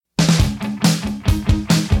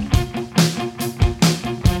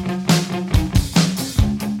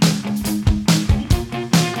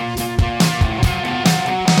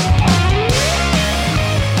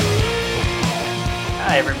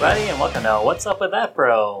welcome to What's Up With That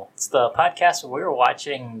Bro? It's the podcast where we're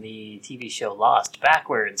watching the TV show Lost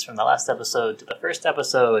backwards from the last episode to the first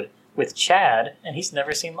episode with Chad, and he's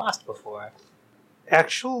never seen Lost before.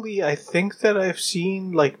 Actually, I think that I've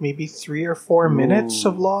seen like maybe 3 or 4 minutes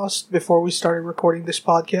of Lost before we started recording this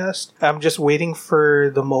podcast. I'm just waiting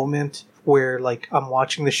for the moment where like I'm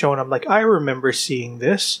watching the show and I'm like, I remember seeing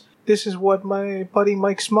this. This is what my buddy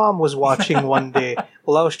Mike's mom was watching one day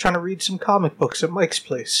while I was trying to read some comic books at Mike's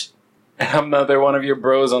place. I'm another one of your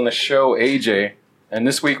bros on the show, AJ. And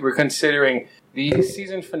this week we're considering the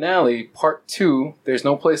season finale, part 2, There's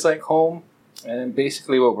No Place Like Home. And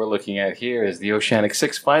basically what we're looking at here is the Oceanic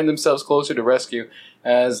Six find themselves closer to rescue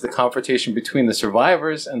as the confrontation between the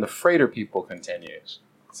survivors and the freighter people continues.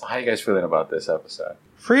 So how are you guys feeling about this episode?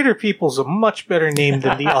 Freighter People's a much better name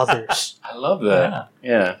than the others. I love that.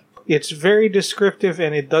 Yeah. It's very descriptive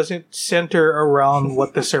and it doesn't center around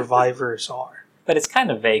what the survivors are. But it's kind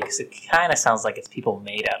of vague because it kind of sounds like it's people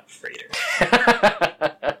made out of freighters.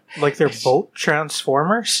 Like they're boat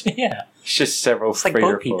transformers? Yeah. It's just several It's like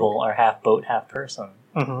freighter boat people folk. are half boat, half person.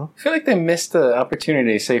 Mm-hmm. I feel like they missed the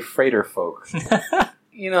opportunity to say freighter folk.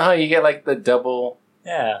 You know how you get like the double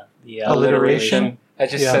Yeah. The Alliteration. I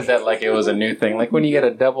just Yeah. said that like it was a new thing. Like when you get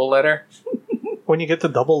a double letter. When you get the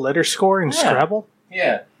double letter score in Yeah. Scrabble?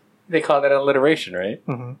 Yeah. They call that alliteration, right?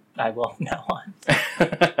 Mm-hmm. I will now on.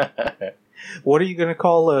 What are you going to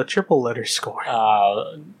call a triple letter score?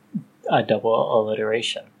 A double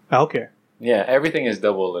alliteration. Okay. Yeah, everything is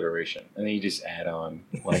double alliteration. And then you just add on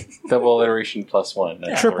like double alliteration plus 1.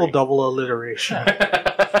 That's Triple 3. double alliteration.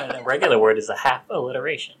 And a regular word is a half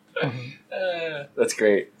alliteration. That's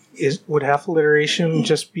great. Would half alliteration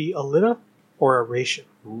just be allita or oration?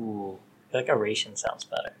 Ooh. I feel like oration sounds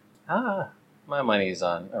better. My money's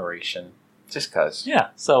on oration. Just cuz. Yeah,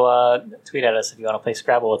 so tweet at us if you want to play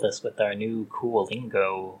Scrabble with us with our new cool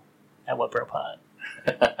lingo at WhatBroPod.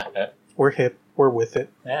 We're hip. We're with it.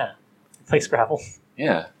 Yeah, play Scrabble.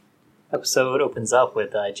 Yeah. Episode opens up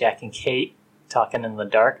with Jack and Kate talking in the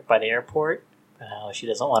dark by the airport. How she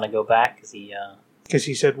doesn't want to go back because Because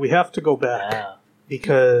he said, we have to go back. yeah.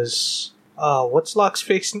 Because, what's Locke's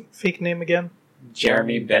fake name again?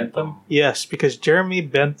 Jeremy Bentham. Yes, because Jeremy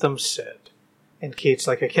Bentham said. And Kate's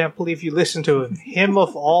like, I can't believe you listened to him. Him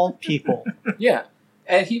of all people. Yeah.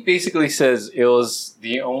 And he basically says it was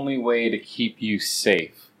the only way to keep you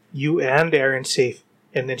safe. You and Aaron safe.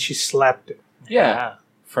 And then she slapped him. Yeah.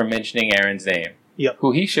 For mentioning Aaron's name. Yep.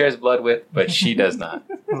 Who he shares blood with, but she does not.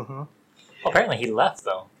 Mm-hmm. Well, apparently he left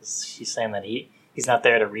though, because she's saying that he's not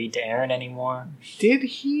there to read to Aaron anymore. Did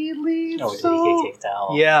he leave? Or did though? he get kicked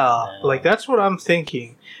out? Yeah, like that's what I'm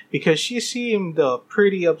thinking. Because she seemed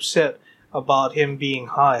pretty upset about him being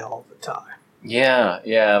high all the time. Yeah.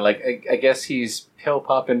 Like, I guess he's pill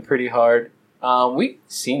popping pretty hard. We've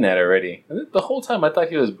seen that already. The whole time I thought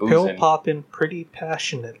he was boozing. Pill popping pretty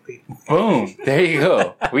passionately. Boom. There you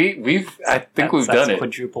go. I think we've done That's it.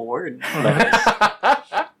 quadruple word.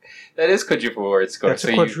 That is quadruple word score. That's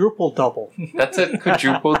a quadruple double. That's a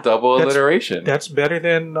quadruple double alliteration. That's better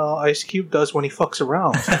than Ice Cube does when he fucks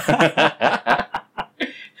around.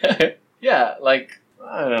 Yeah, like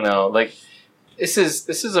I don't know, like this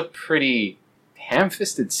is a pretty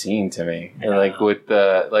ham-fisted scene to me. Yeah. Like with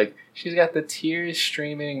the like she's got the tears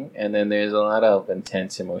streaming, and then there's a lot of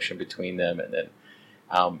intense emotion between them, and then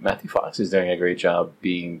Matthew Fox is doing a great job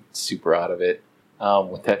being super out of it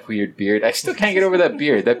with that weird beard. I still can't get over that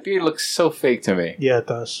beard. That beard looks so fake to me. Yeah, it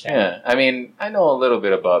does. Yeah, I mean, I know a little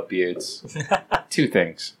bit about beards. 2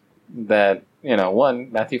 things. That,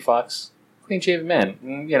 one, Matthew Fox, clean-shaven man.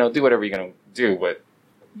 Do whatever you're going to do, but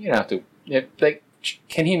you don't have to.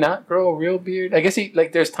 Can he not grow a real beard? I guess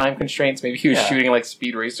there's time constraints. Maybe he was shooting like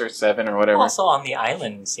Speed Racer 7 or whatever. Also on the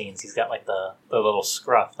island scenes, he's got like the little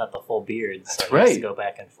scruff, not the full beard. So That's he has to right. go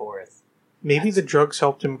back and forth. Maybe the drugs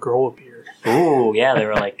helped him grow a beard. Ooh, yeah, they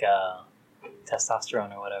were like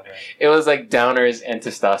testosterone or whatever. It was like downers and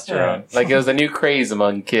testosterone. Yeah. Like it was a new craze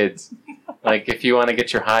among kids. Like if you want to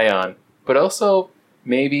get your high on. But also,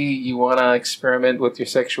 maybe you want to experiment with your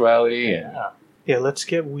sexuality. And Yeah. Yeah, let's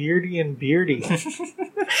get weirdy and beardy.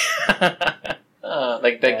 that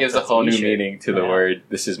gives a that's whole new t-shirt. meaning to the word,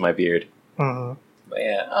 this is my beard. Mm-hmm. But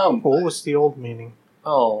yeah, What was the old meaning?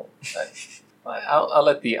 I'll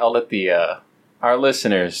let the our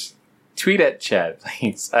listeners tweet at Chad,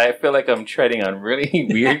 please. I feel like I'm treading on really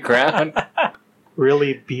weird ground.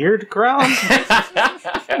 Really beard ground?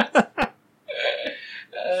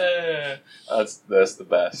 That's the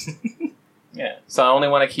best. Yeah. So I only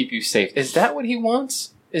want to keep you safe. Is that what he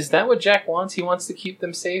wants? Is that what Jack wants? He wants to keep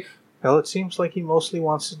them safe? Well, it seems like he mostly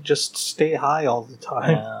wants to just stay high all the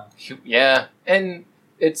time. Yeah. Yeah. And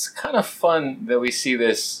it's kind of fun that we see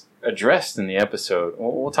this addressed in the episode.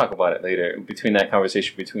 We'll talk about it later. Between that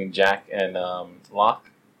conversation between Jack and Locke,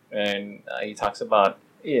 and he talks about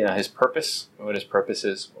his purpose, what his purpose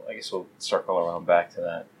is. Well, I guess we'll circle around back to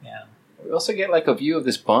that. Yeah. We also get like a view of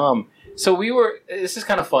this bomb. So this is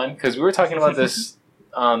kind of fun because we were talking about this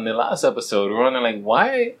on the last episode. We were wondering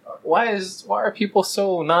like why are people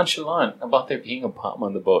so nonchalant about there being a bomb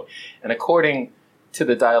on the boat? And according to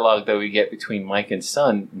the dialogue that we get between Mike and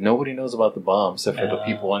Sun, nobody knows about the bomb except for the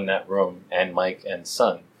people in that room and Mike and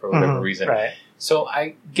Sun for whatever reason. Right. So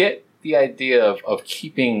I get the idea of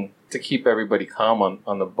keep everybody calm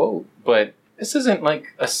on the boat, but this isn't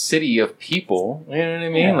like a city of people. You know what I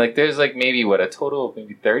mean? Yeah. Like there's like maybe a total of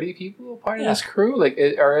maybe 30 people part of this crew. Like,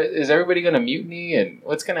 is everybody going to mutiny and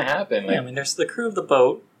what's going to happen? Like, I mean, there's the crew of the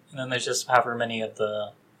boat, and then there's just however many of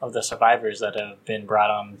the survivors that have been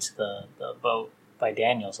brought onto the boat by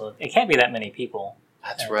Daniel. So it can't be that many people.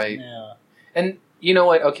 That's right. Yeah. And you know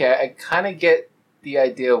what? Okay, I kind of get the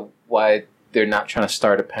idea of why they're not trying to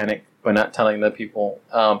start a panic by not telling the people,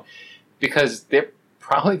 because they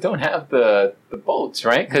probably don't have the boats,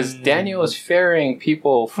 right? Because Daniel is ferrying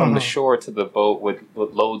people from the shore to the boat with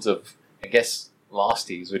loads of, I guess,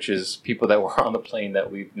 losties, which is people that were on the plane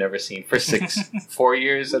that we've never seen for 4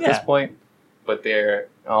 years at this point. But they're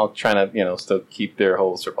all trying to, still keep their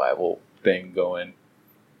whole survival thing going.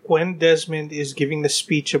 When Desmond is giving the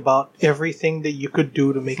speech about everything that you could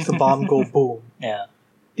do to make the bomb go boom,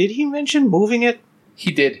 did he mention moving it?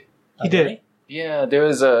 He did. He did. Really? Yeah,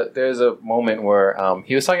 there's a moment where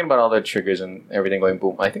he was talking about all the triggers and everything going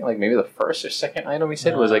boom. I think like maybe the first or second item he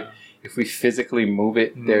said was like, if we physically move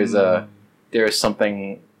it, there's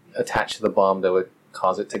something attached to the bomb that would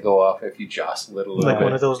cause it to go off if you jostle it a little like bit.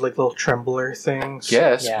 one of those like little trembler things.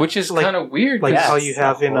 Yes, Yeah. which is Like- kind of weird. Like 'cause how you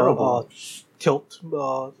have in a horrible. tilt,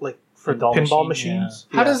 like for Pinball pinball machine, machines.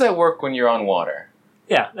 how does that work when you're on water?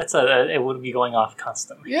 Yeah, it would be going off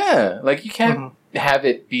constantly. Yeah, like you can't have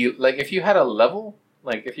it be like if you had a level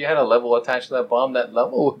attached to that bomb, that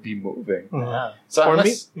level would be moving. Yeah. So Or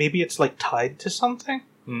unless, maybe it's like tied to something.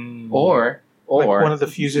 or Like one of the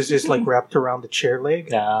fuses is like wrapped around the chair leg.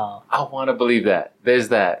 No. I want to believe that. There's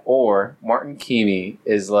that. Or Martin Keamy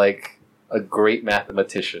is like a great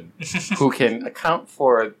mathematician who can account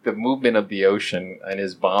for the movement of the ocean and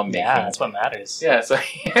his bomb making. Yeah, that's what matters. Yeah, so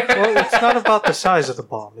Well, it's not about the size of the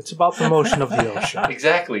bomb; it's about the motion of the ocean.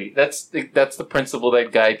 exactly. That's the principle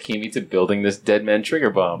that guide Keamy to building this dead man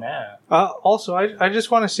trigger bomb. Yeah. Also, I just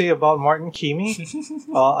want to say about Martin Keamy,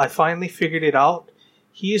 I finally figured it out.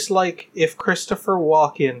 He's like if Christopher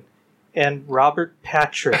Walken and Robert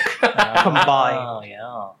Patrick combined, Oh,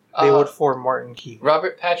 yeah. they would form Martin Keamy.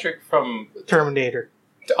 Robert Patrick from Terminator.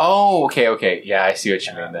 Oh, okay. Yeah, I see what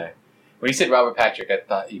you mean there. When you said Robert Patrick, I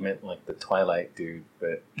thought you meant like the Twilight dude,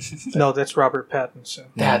 but No, that's Robert Pattinson.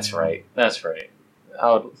 that's right. That's right.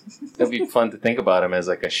 It'd be fun to think about him as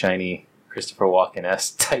like a shiny Christopher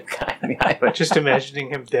Walken-esque type guy on the island. Just imagining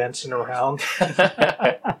him dancing around.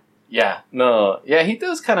 Yeah, he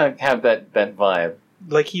does kind of have that vibe.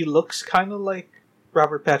 Like he looks kind of like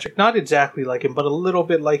Robert Patrick. Not exactly like him, but a little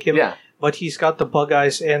bit like him. Yeah. But he's got the bug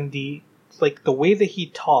eyes and the way that he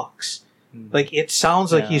talks. Like it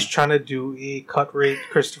sounds like he's trying to do a cut rate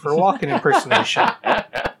Christopher Walken impersonation.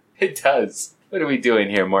 It does. What are we doing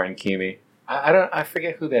here, Martin Keamy? I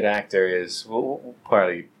forget who that actor is. We'll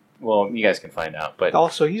probably. Well, you guys can find out. But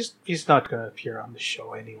Also, he's not going to appear on the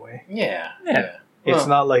show anyway. yeah. It's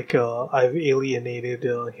not like I've alienated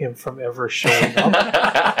him from ever showing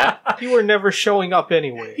up. You were never showing up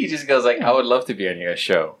anyway. He just goes like, "I would love to be on your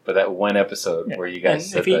show," but that one episode where you guys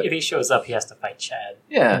And said if he shows up, he has to fight Chad.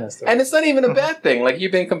 yeah, That's the- and it's not even a bad thing. Like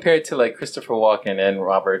you've been compared to like Christopher Walken and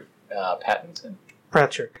Robert Pattinson.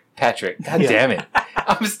 Patrick. God damn it!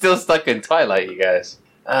 I'm still stuck in Twilight, you guys.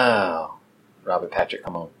 Oh, Robert Patrick,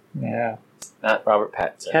 come on, Yeah. not Robert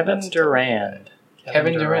Pattinson. Kevin That's Durand.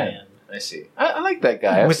 Kevin Durand. I see. I like that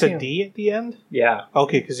guy. I've With seen a D at the end? Yeah.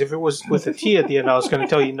 Okay, because if it was with a T at the end, I was going to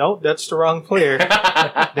tell you, no, that's the wrong player.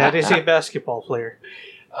 That is a basketball player.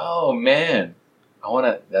 Oh man, I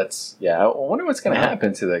wonder what's gonna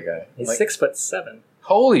happen to that guy. He's Like, 6'7".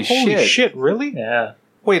 Holy Holy shit! shit, really? Yeah.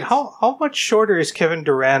 Wait, how much shorter is Kevin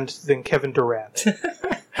Durant than Kevin Durant?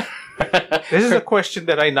 This is a question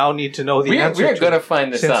that I now need to know the answer we're to. gonna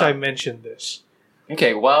find this since out. I mentioned this.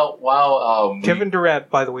 Okay, while Kevin Durant,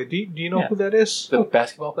 by the way, do you know who that is? the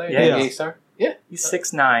basketball player, Yeah. the NBA star, yeah, He's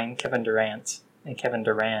 6'9", Kevin Durant. And Kevin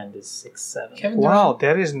Durand is 6'7". Kevin Wow,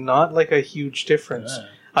 that is not like a huge difference. Yeah.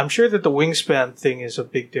 I'm sure that the wingspan thing is a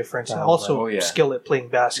big difference. And Probably. also Oh, yeah. skill at playing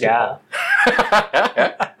basketball.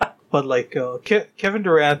 Yeah. But like Kevin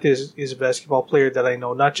Durant is a basketball player that I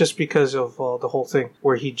know, not just because of the whole thing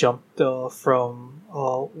where he jumped from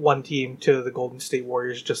one team to the Golden State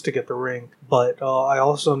Warriors just to get the ring, but I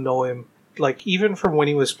also know him like even from when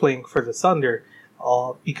he was playing for the Thunder,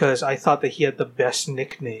 because I thought that he had the best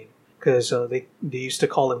nickname because they used to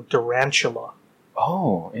call him Durantula.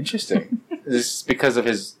 Oh, interesting. Is this because of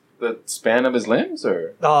the span of his limbs,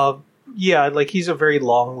 or? Yeah, like he's a very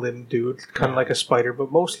long-limbed dude, kind of like a spider,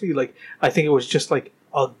 but mostly like I think it was just like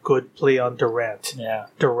a good play on Durant. Yeah.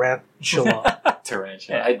 Durantula.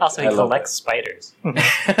 Tarantula. Yeah. Also, he collects spiders.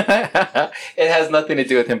 It has nothing to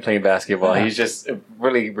do with him playing basketball. He's just a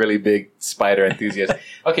really, really big spider enthusiast.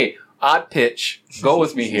 Okay, odd pitch. Go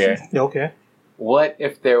with me here. Okay. What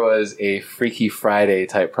if there was a Freaky Friday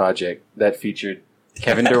type project that featured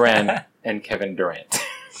Kevin Durant and Kevin Durant?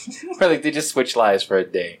 Or like they just switch lives for a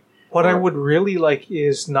day. What I would really like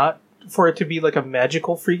is not for it to be like a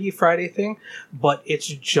magical Freaky Friday thing, but it's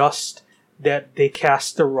just that they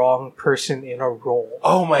cast the wrong person in a role.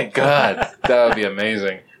 Oh my god, that would be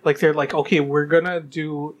amazing. Like they're like, okay, we're gonna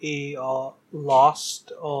do a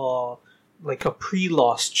Lost, like a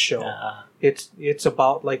pre-Lost show. It's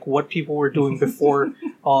about like what people were doing before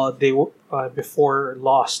before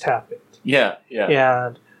Lost happened. Yeah.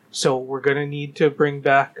 And so we're gonna need to bring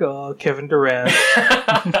back Kevin Durant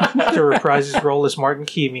to reprise his role as Martin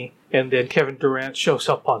Keamy, and then Kevin Durant shows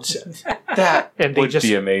up on set. That and they would just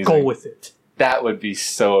be amazing. go with it. That would be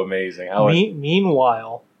so amazing.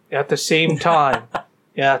 Meanwhile, at the same time,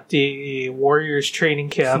 at the Warriors training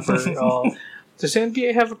camp, does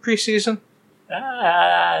NBA have a preseason?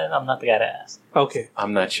 I'm not the guy to ask. Okay.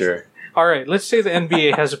 I'm not sure. All right, let's say the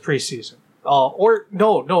NBA has a preseason. Or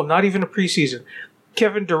no, not even a preseason.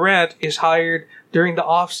 Kevin Durant is hired during the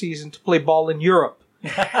off season to play ball in Europe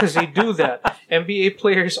because they do that. NBA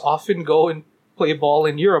players often go and play ball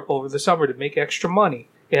in Europe over the summer to make extra money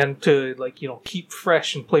and to keep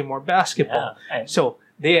fresh and play more basketball. Yeah. So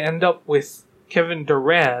they end up with Kevin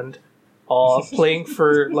Durant playing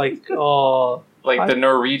for the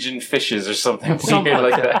Norwegian fishes or something weird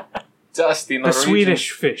like that. Dusty Norwegian. The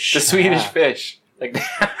Swedish fish. The Swedish fish. Like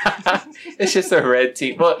it's just a red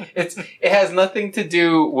team. Well, it has nothing to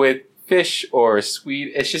do with fish or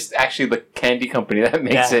sweet. It's just actually the candy company that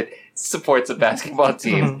makes it supports a basketball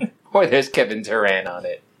team where there's Kevin Durant on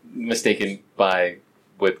it, mistaken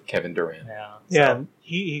with Kevin Durant. Yeah. Yeah.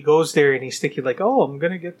 He goes there and he's thinking like, oh, I'm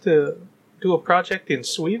gonna get to do a project in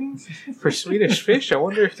Sweden for Swedish fish. I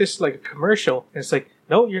wonder if this is like a commercial. And it's like,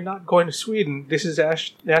 no, you're not going to Sweden. This is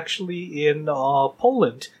actually in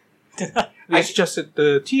Poland. It's just that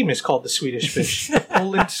the team is called the Swedish Fish.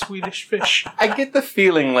 Poland Swedish Fish. I get the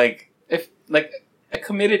feeling like if a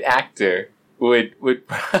committed actor would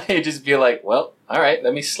probably just be like, well, all right,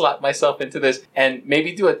 let me slot myself into this and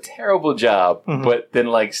maybe do a terrible job, but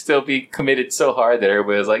then still be committed so hard that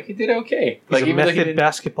everybody's like, he did okay. He's a method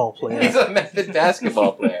basketball player. He's a method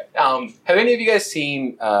basketball player. Have any of you guys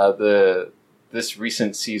seen this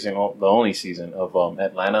recent season, the only season of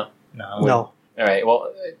Atlanta? No. All right,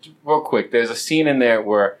 well, real quick, there's a scene in there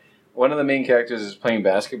where one of the main characters is playing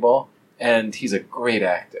basketball, and he's a great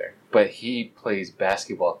actor, but he plays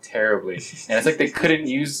basketball terribly. And it's like they couldn't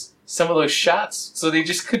use some of those shots, so they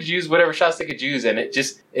just could use whatever shots they could use, and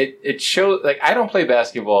it showed, I don't play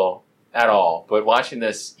basketball at all, but watching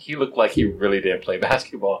this, he looked like he really didn't play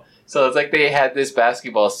basketball. So it's like they had this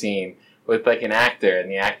basketball scene with an actor, and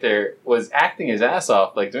the actor was acting his ass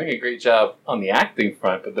off, doing a great job on the acting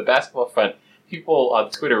front, but the basketball front, people on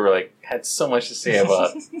Twitter were had so much to say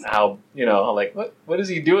about how what is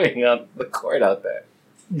he doing on the court out there?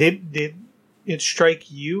 Did it strike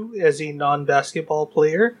you as a non-basketball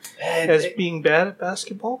player as being bad at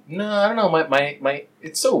basketball? No, I don't know. My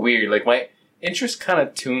it's so weird. My interest kind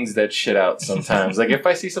of tunes that shit out sometimes. If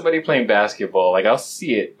I see somebody playing basketball, I'll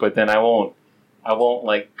see it, but then I won't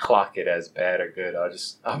clock it as bad or good.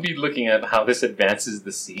 I'll be looking at how this advances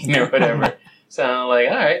the scene or whatever. So I'm like,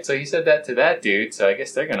 all right, so he said that to that dude, so I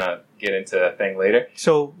guess they're going to get into that thing later.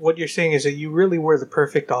 So what you're saying is that you really were the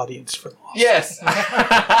perfect audience for Lost. Yes.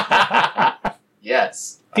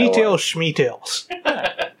 Yes. Details, schmetails.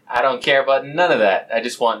 I don't care about none of that. I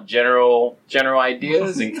just want general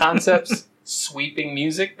ideas and concepts, sweeping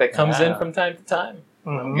music that comes in from time to time.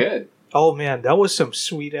 I'm good. Oh, man, that was some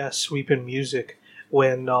sweet-ass sweeping music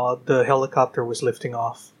when the helicopter was lifting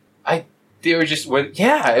off. They were just,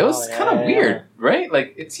 it was kind of weird, right?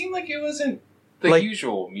 It seemed like it wasn't the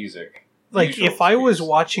usual music. If I was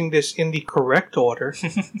watching this in the correct order,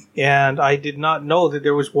 and I did not know that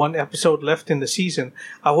there was one episode left in the season,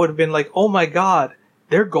 I would have been like, oh my god,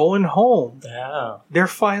 They're going home. Yeah. They're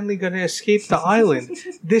finally going to escape the island.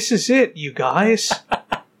 This is it, you guys.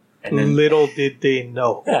 And then, Little did they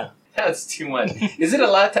know. Yeah. that's too much. Is it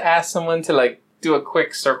allowed to ask someone to like do a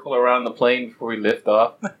quick circle around the plane before we lift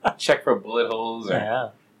off? Check for bullet holes? Or, Yeah.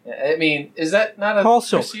 I mean, is that not a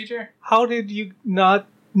Also, procedure? how did you not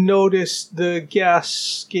notice the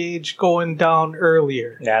gas gauge going down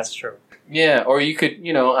earlier? That's true. Yeah, or you could,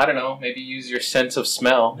 I don't know, maybe use your sense of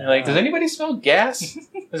smell. Like, does anybody smell gas?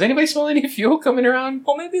 Does anybody smell any fuel coming around?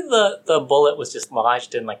 Well, maybe the bullet was just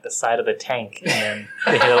lodged in like the side of the tank, and then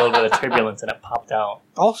they hit a little bit of turbulence and it popped out.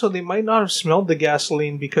 Also, they might not have smelled the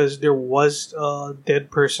gasoline because there was a dead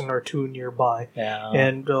person or two nearby. Yeah.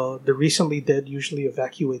 And the recently dead usually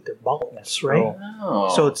evacuate their bowels, That's right? true.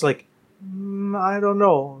 Oh. So it's like, I don't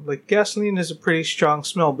know. Like, gasoline is a pretty strong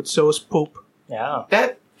smell, but so is poop. Yeah.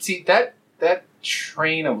 that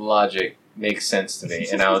train of logic makes sense to me,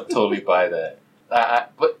 and I would totally buy that.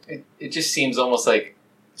 But it just seems almost like...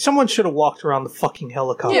 Someone should have walked around the fucking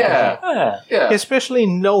helicopter. Yeah. Especially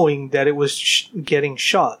knowing that it was getting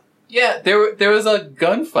shot. Yeah, there was a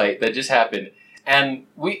gunfight that just happened, and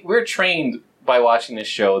we're trained by watching this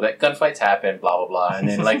show that gunfights happen, blah, blah, blah, and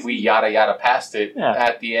then like we yada past it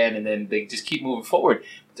at the end, and then they just keep moving forward.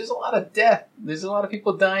 But there's a lot of death. There's a lot of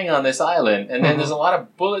people dying on this island, and then there's a lot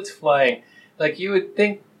of bullets flying. Like, you would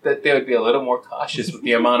think that they would be a little more cautious with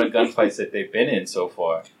the amount of gunfights that they've been in so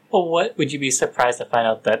far. Well, what would you be surprised to find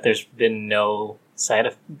out that there's been no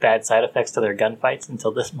bad side effects to their gunfights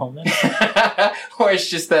until this moment? Or it's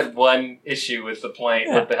just that one issue with the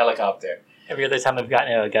plane, with the helicopter. Every other time they've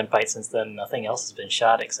gotten into a gunfight since then, nothing else has been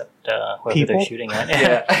shot except whoever People? they're shooting at.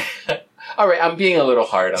 Yeah. All right, I'm being a little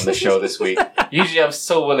hard on the show this week. Usually I'm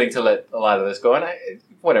so willing to let a lot of this go, and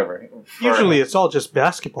whatever. Usually it's all just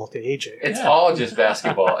basketball to AJ. It's all just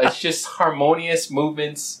basketball. It's just harmonious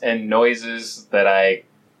movements and noises that I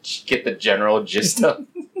get the general gist of.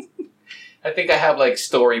 I think I have like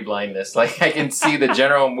story blindness. Like, I can see the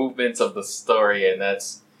general movements of the story, and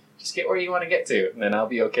that's just get where you want to get to, and then I'll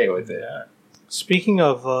be okay with it. Yeah. Speaking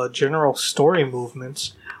of general story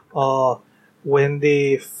movements, when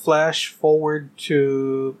they flash forward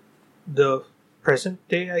to the present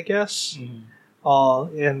day, I guess,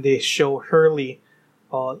 and they show Hurley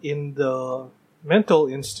in the mental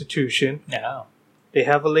institution, Yeah. they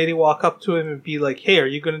have a lady walk up to him and be like, "Hey, are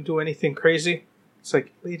you going to do anything crazy?" It's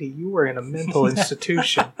like, lady, you were in a mental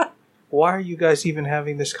institution. Why are you guys even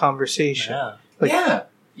having this conversation? Yeah. Like,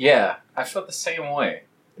 Yeah, I felt the same way.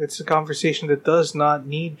 it's a conversation that does not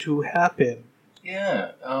need to happen.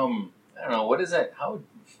 Yeah, I don't know, what is that,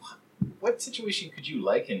 what situation could you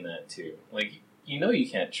liken that to? Like, you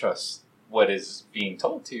can't trust what is being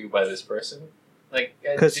told to you by this person. Like,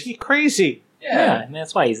 Because he's crazy. Yeah, and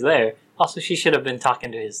that's why he's there. Also, she should have been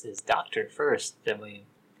talking to his doctor first.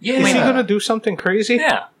 Yeah. Is he going to do something crazy?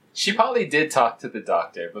 Yeah. She probably did talk to the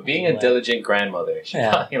doctor, but being a diligent grandmother, she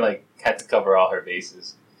probably had to cover all her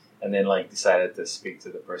bases, and then decided to speak to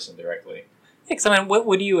the person directly. Because I mean,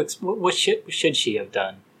 what should she have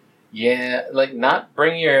done? Yeah, not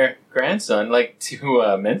bring your grandson to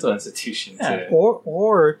a mental institution. Yeah.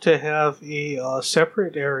 Or to have a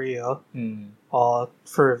separate area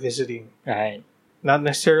for visiting. Right. Not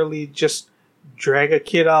necessarily just drag a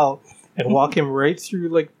kid out and walk him right through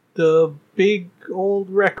the big old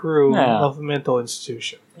rec room of a mental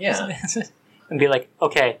institution. Yeah. And be like,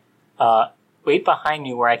 okay, wait behind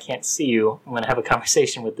me where I can't see you. I'm going to have a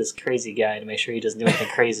conversation with this crazy guy to make sure he doesn't do anything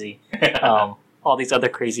crazy. All these other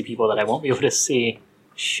crazy people that I won't be able to see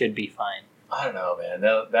should be fine. I don't know, man.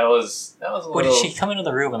 That was a little... Or did she come into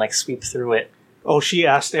the room and sweep through it? Oh, she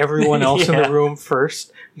asked everyone else in the room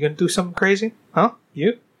first. You gonna do something crazy? Huh?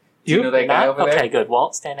 You? Do you know that guy over there? Okay, good.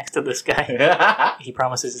 Walt, stand next to this guy. He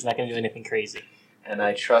promises he's not going to do anything crazy. And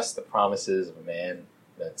I trust the promises of a man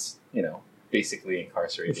that's, basically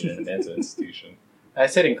incarcerated in a mental institution. I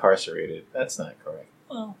said incarcerated. That's not correct.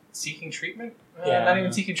 Well, seeking treatment? Yeah. Not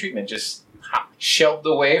even seeking treatment. Just shelved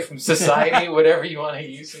away from society, whatever you want to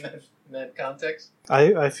use in that context.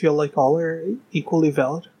 I feel like all are equally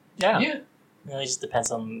valid. yeah. Yeah. It really just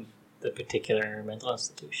depends on the particular mental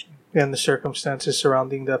institution. And the circumstances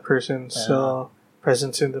surrounding that person's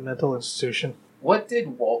presence in the mental institution. What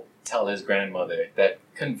did Walt tell his grandmother that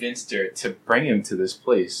convinced her to bring him to this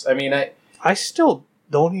place? I mean, I still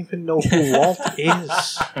don't even know who Walt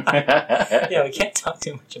is. Yeah, we can't talk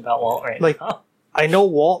too much about Walt right now. I know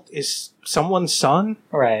Walt is someone's son,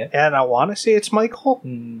 Right. and I want to say it's Michael,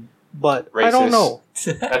 but Racist. I don't know.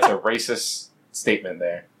 That's a racist statement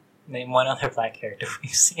there. Name one other black character we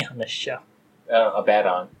see on this show. A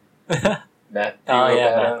Badon. Matt. Oh,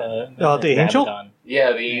 yeah. The angel? Abaddon.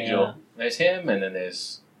 Yeah, the angel. There's him, and then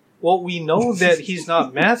there's... Well, we know that he's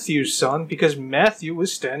not Matthew's son because Matthew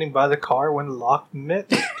was standing by the car when Locke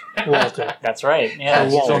met Walter. That's right. Yeah,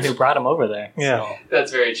 he's the Walter. one who brought him over there. Yeah. So.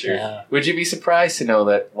 That's very true. Yeah. Would you be surprised to know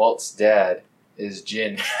that Walt's dad is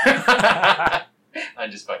Jin?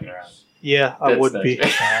 I'm just fucking around. Yeah, I would be.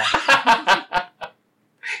 I'd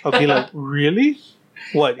be like, really?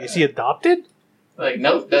 What, is he adopted? Like,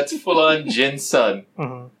 nope, that's full-on Jin's son.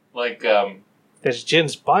 Mm-hmm. Like, That's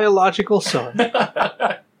Jin's biological son.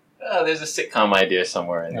 there's a sitcom idea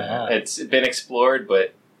somewhere in there. Yeah. It's been explored,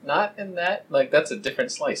 but not in that. Like, that's a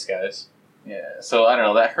different slice, guys. Yeah, so I don't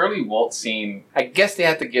know. That Hurley Walt scene, I guess they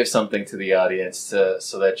had to give something to the audience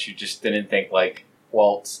so that you just didn't think, like,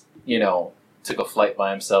 Walt, took a flight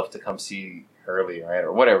by himself to come see Hurley, right?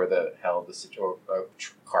 Or whatever the hell, or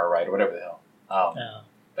car ride, or whatever the hell.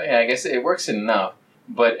 But yeah, I guess it works enough.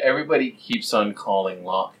 But everybody keeps on calling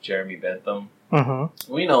Locke Jeremy Bentham.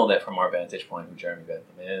 Mm-hmm. We know that from our vantage point who Jeremy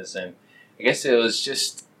Bentham is, and I guess it was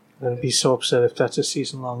just... I'm gonna be so upset if that's a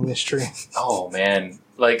season-long mystery. Oh, man.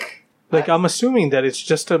 Like, I'm assuming that it's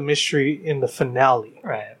just a mystery in the finale.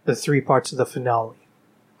 Right. The 3 parts of the finale.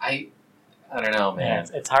 I don't know, man.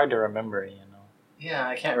 Yeah, it's hard to remember, Yeah,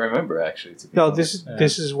 I can't remember, actually. To be No, honest.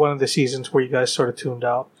 this is one of the seasons where you guys sort of tuned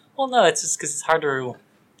out. Well, no, it's just because it's hard to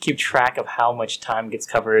keep track of how much time gets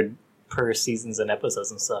covered per seasons and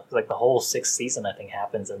episodes and stuff. Like the whole 6th season, I think,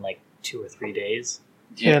 happens in like 2 or 3 days.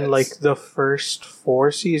 Yeah, And like the first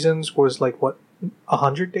 4 seasons was like, what,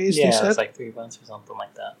 100 days, they Yeah, said? it's like 3 months or something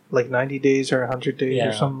like that. Like 90 days or 100 days or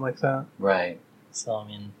Yeah. something like that. Right. So, I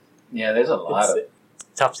mean, Yeah, there's a lot of... it's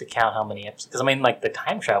tough to count how many episodes. Because, I mean, like the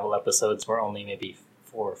time travel episodes were only maybe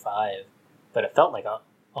 4 or 5, but it felt like a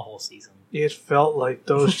whole season. It felt like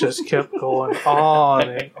those just kept going on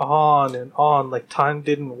and on and on. Like time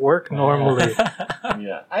didn't work normally.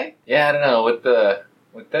 Yeah, I don't know.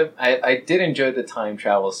 With them, I did enjoy the time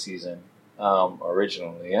travel season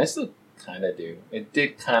originally. I still kind of do. It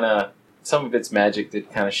did kind of, some of its magic did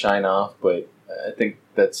kind of shine off, but I think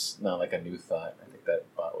that's not like a new thought. I think that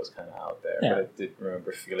thought was kind of out there. Yeah. But I did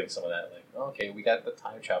remember feeling some of that, like, okay, we got the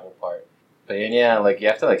time travel part. But yeah, like you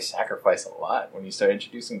have to like sacrifice a lot when you start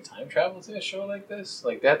introducing time travel to a show like this.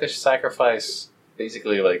 Like they have to sacrifice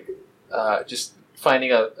basically like just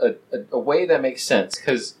finding a way that makes sense,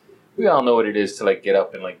 because we all know what it is to like get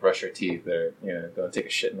up and like brush your teeth or go and take a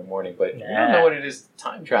shit in the morning, but we don't know what it is to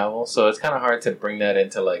time travel, so it's kind of hard to bring that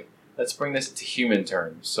into like, let's bring this into human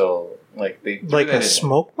terms. So like they Like a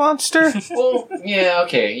smoke monster? Well, yeah,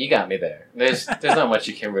 okay, you got me there. There's not much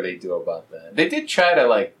you can really do about that. They did try to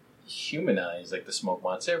like humanize like the smoke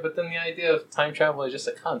monster, but then the idea of time travel is just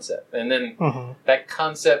a concept, and then that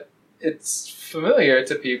concept, it's familiar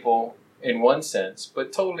to people in one sense,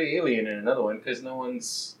 but totally alien in another one, because no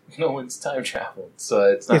one's time traveled, so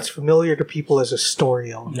it's not. It's familiar to people as a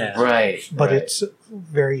story element, right? But right. it's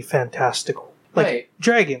very fantastical. Like Right.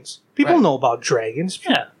 dragons, people know about dragons.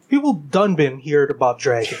 Yeah. People done been heard about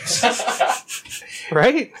dragons,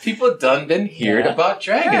 right? People done been heard about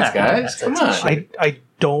dragons, guys. Come on. I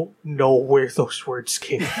don't know where those words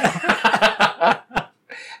came from. I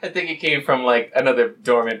think it came from like another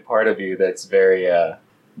dormant part of you that's very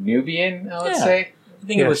Nubian, I would say. I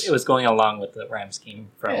think it was going along with the rhyme scheme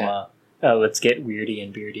from let's get weirdy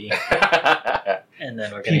and beardy, and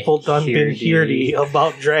then we're gonna People done been heardy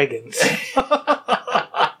about dragons.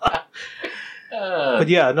 But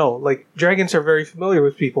yeah, no, like dragons are very familiar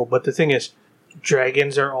with people, but the thing is,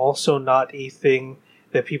 dragons are also not a thing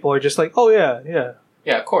that people are just like, oh yeah, yeah.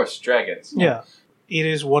 Yeah, of course, dragons. Yeah. It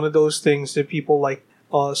is one of those things that people like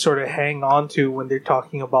sort of hang on to when they're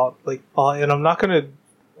talking about like, and I'm not going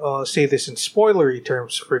to say this in spoilery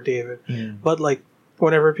terms for David, but like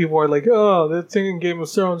whenever people are like, oh, that thing in Game of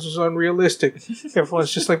Thrones was unrealistic,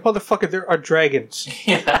 everyone's just like, motherfucker, there are dragons.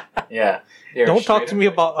 Yeah. Don't talk to me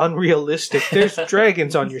about unrealistic. There's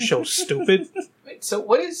dragons on your show, stupid. Wait, so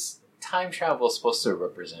what is time travel supposed to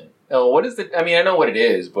represent? Oh, what is the? I mean, I know what it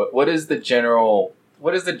is, but what is the general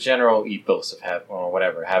ethos of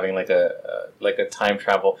having like a time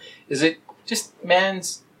travel? Is it just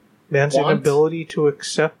man's inability to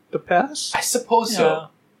accept the past? I suppose so.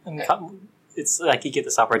 And it's like you get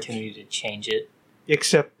this opportunity to change it.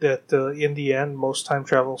 Except that in the end, most time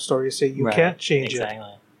travel stories say you can't change it.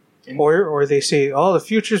 Or they say, oh, the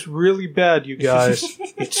future's really bad, you guys.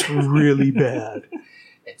 It's really bad.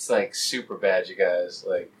 It's like super bad, you guys.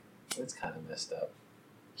 Like, it's kind of messed up.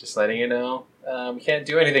 Just letting you know. We can't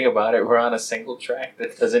do anything about it. We're on a single track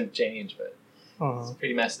that doesn't change, but it's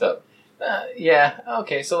pretty messed up. Yeah,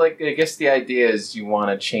 okay, so like, I guess the idea is you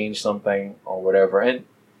want to change something or whatever. And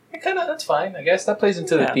That's fine. I guess that plays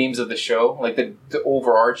into the themes of the show, like the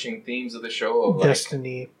overarching themes of the show of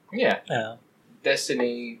Destiny.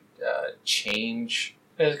 Destiny, change.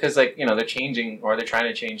 Because they're changing, or they're trying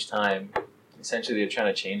to change time. Essentially, they're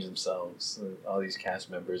trying to change themselves. All these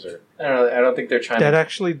cast members are. I don't know. I don't think they're trying. That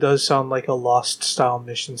actually does sound like a Lost style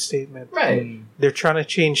mission statement. Right. They're trying to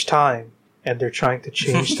change time, and they're trying to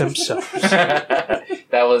change themselves.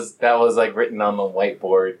 That was like written on the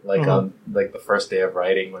whiteboard, like on like the first day of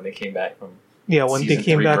writing when they came back from. Yeah, when they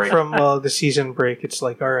came back break. from the season break, it's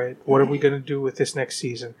like, all right, what are we going to do with this next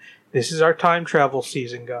season? This is our time travel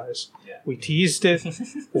season, guys. Yeah. We teased it.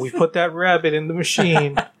 We put that rabbit in the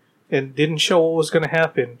machine and didn't show what was going to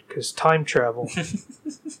happen because time travel.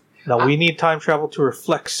 Now, we need time travel to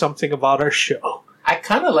reflect something about our show. I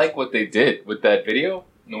kind of like what they did with that video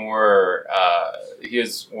where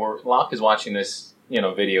Locke is watching this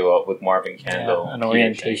video up with Marvin Candle. An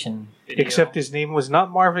orientation video. Except his name was not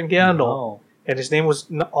Marvin Gandol. No. And his name was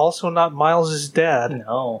also not Miles' dad.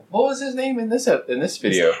 No. What was his name in this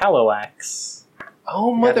video? It's Haloax.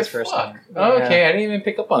 Oh, First motherfucker. name. Okay, I didn't even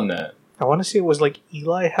pick up on that. I want to say it was like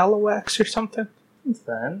Eli Haloax or something.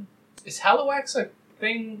 Then Is Haloax a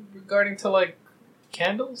thing regarding to, like,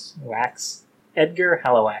 candles? Wax. Edgar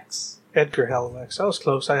Haloax. Edgar Haloax. I was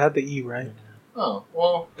close. I had the E right. Oh,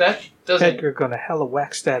 well, that doesn't... Edgar gonna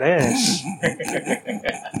Haloax that ass.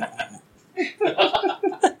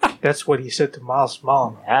 That's what he said to Miles'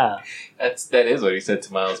 mom. Yeah. That is what he said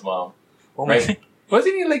to Miles' mom. Well, Right?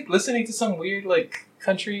 Wasn't he, like, listening to some weird, like,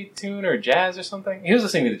 country tune or jazz or something? He was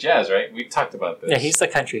listening to the jazz, right? We talked about this. Yeah, he's the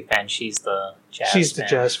country fan. She's the jazz She's fan. the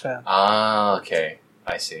jazz fan. Ah, okay.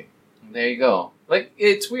 I see. There you go. Like,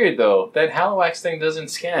 it's weird, though. That Haloax thing doesn't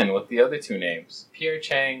scan with the other two names. Pierre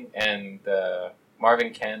Chang and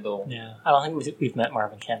Marvin Candle. Yeah. I don't think we've met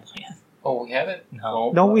Marvin Candle yet. Oh, we haven't?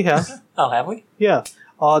 No. No, we have. Oh, have we? Yeah.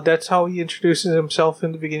 That's how he introduces himself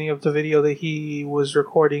in the beginning of the video that he was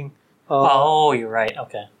recording. Oh, you're right.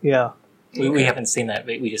 Okay. Yeah. We haven't seen that.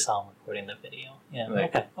 We just saw him recording the video. Yeah.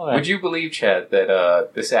 Right. Okay. Would you believe, Chad,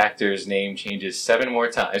 that this actor's name changes 7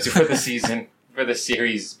 more times before the season, before the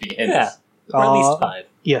series begins? Yeah. Or at least 5.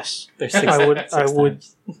 Yes. There's 6. I would. six I would.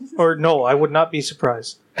 times. Or no, I would not be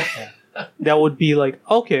surprised. Yeah. That would be like,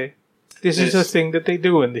 okay, this is a thing that they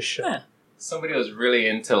do in this show. Yeah. Somebody was really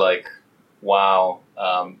into, like, WoW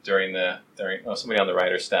during somebody on the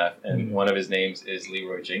writer's staff, and one of his names is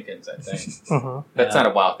Leroy Jenkins, I think. Uh-huh. That's not a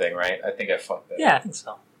WoW thing, right? I think I fucked that. Yeah, I think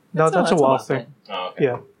so. No, that's a wild thing. Oh, okay.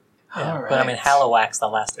 Yeah. Yeah. All But I mean, right. Haloax, the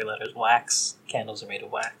last 3 letters, wax. Candles are made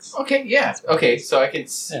of wax. Okay, yeah. Okay, so I can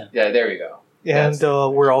see. Yeah, there we go. And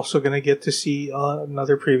we're also going to get to see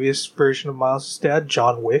another previous version of Miles' dad,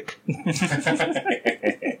 John Wick.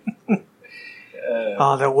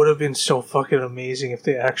 That would have been so fucking amazing if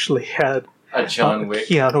they actually had A John Wick.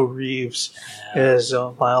 Keanu Reeves as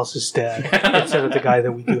Miles' dad instead of the guy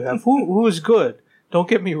that we do have, who is good. Don't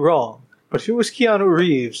get me wrong. But if it was Keanu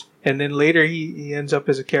Reeves, and then later he ends up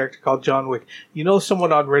as a character called John Wick,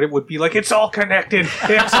 someone on Reddit would be like, it's all connected!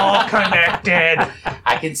 It's all connected!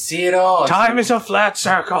 I can see it all. Time is a flat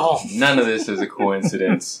circle! None of this is a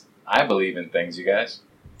coincidence. I believe in things, you guys.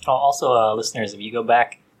 Also, listeners, if you go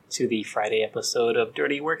back to the Friday episode of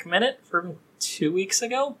Dirty Work Minute from 2 weeks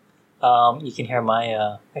ago, you can hear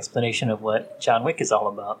my explanation of what John Wick is all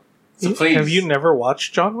about. So please. Have you never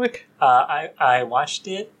watched John Wick? I watched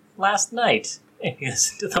it last night and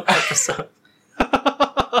listened to the episode.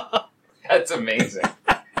 That's amazing.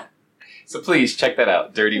 So please check that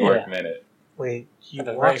out. Dirty Work Minute. Wait, you Have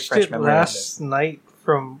a very watched fresh it memory of last night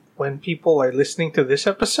from when people are listening to this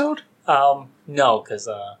episode? No, because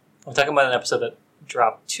I'm talking about an episode that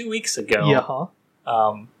dropped 2 weeks ago.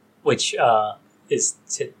 Yeah. Which is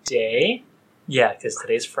today. Yeah, because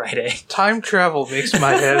today's Friday. Time travel makes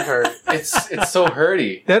my head hurt. It's so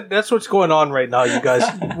hurty. That's what's going on right now, you guys.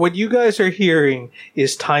 What you guys are hearing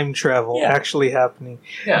is time travel actually happening.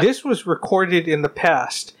 Yeah. This was recorded in the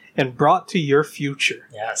past and brought to your future.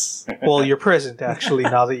 Yes. Well, your present, actually,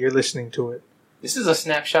 now that you're listening to it. This is a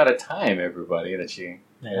snapshot of time, everybody, that you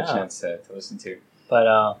had a Yeah. chance to listen to.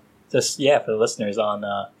 But just for the listeners, on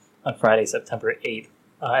Friday, September 8th,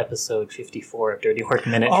 episode 54 of Dirty Work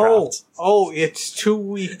Minute dropped. Oh, it's 2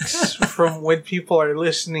 weeks from when people are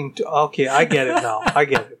listening to... Okay, I get it now. I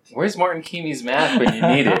get it. Where's Martin Keeney's math when you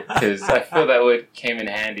need it? Because I feel that would came in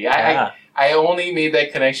handy. Yeah. I only made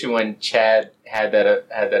that connection when Chad had that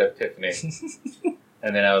epiphany.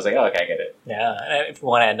 And then I was like, oh, okay, I get it. Yeah, and if you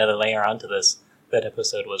want to add another layer onto this, that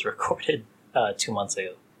episode was recorded 2 months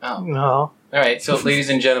ago. Oh. No. All right, so ladies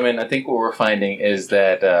and gentlemen, I think what we're finding is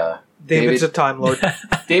that David's a Time Lord.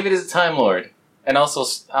 David is a Time Lord. And also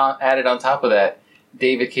added on top of that,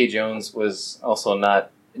 David K. Jones was also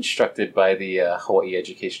not instructed by the Hawaii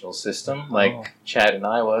educational system like Chad and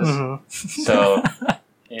I was. Mhm. So,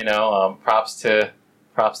 props to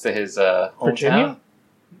his hometown. Virginia?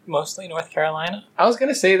 Mostly North Carolina. I was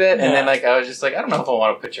gonna say that, and then Yeah. I was just like, I don't know if I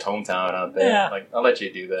want to put your hometown out there. Yeah. Like, I'll let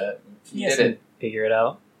you do that. You Yes, did it. Figure it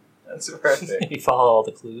out. That's perfect. You follow all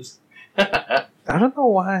the clues. I don't know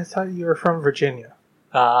why I thought you were from Virginia.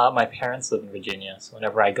 My parents live in Virginia, so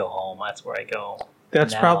whenever I go home, that's where I go.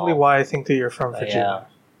 That's No. probably why I think that you're from But Virginia.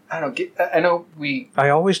 I don't get. I know we. I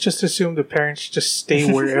always just assumed the parents just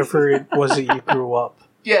stay wherever it was that you grew up.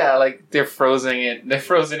 Yeah, like they're frozen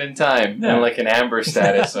in time, Yeah. and like an amber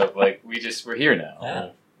status of like we're here now. Yeah.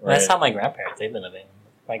 Right. That's how my grandparents, they've been living.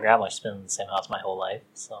 My grandma's been in the same house my whole life,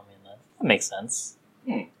 so I mean, that makes sense.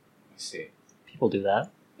 I see. People do that.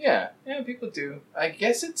 Yeah, people do. I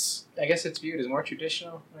guess it's viewed as more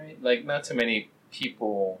traditional, right? Like not too many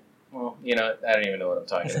people. Well, I don't even know what I'm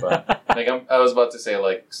talking about. Like I was about to say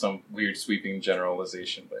like some weird sweeping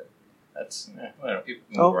generalization, but that's I don't know. People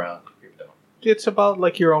move around. People don't. It's about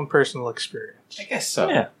like your own personal experience. I guess so.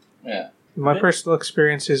 Yeah. Yeah. My personal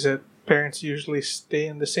experience is that parents usually stay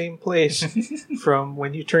in the same place from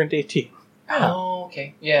when you turned 18. Oh,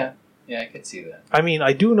 okay. Yeah. Yeah, I could see that. I mean,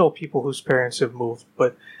 I do know people whose parents have moved,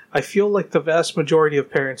 but I feel like the vast majority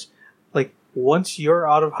of parents, like, once you're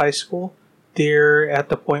out of high school, they're at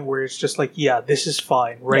the point where it's just like, yeah, this is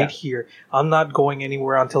fine, right here. I'm not going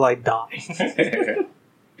anywhere until I die.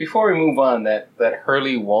 Before we move on, that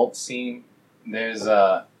Hurley Walt scene, there's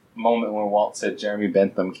a moment when Walt said Jeremy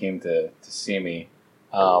Bentham came to see me.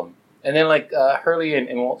 And then, Hurley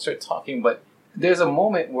and Walt start talking, but there's a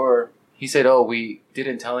moment where he said, oh, we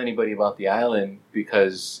didn't tell anybody about the island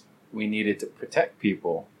because we needed to protect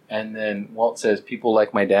people. And then Walt says, people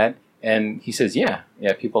like my dad. And he says, yeah,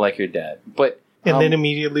 people like your dad. But And then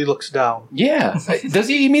immediately looks down. Yeah. Does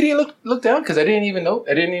he immediately look down? Because I didn't even know.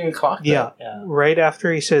 I didn't even clock that. Yeah. Right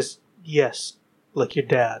after he says, yes, like your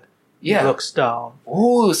dad. Yeah. He looks down.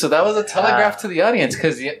 Ooh, so that was a telegraph to the audience.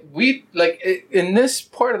 Because we, in this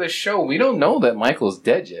part of the show, we don't know that Michael's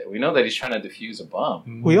dead yet. We know that he's trying to defuse a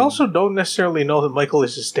bomb. We also don't necessarily know that Michael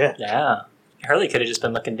is his dad. Yeah. Hurley could have just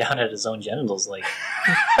been looking down at his own genitals like,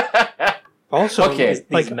 Also, Okay.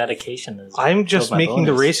 these medication is... I'm just killed my making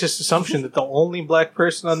the bonus. racist assumption that the only black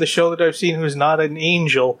person on the show that I've seen who's not an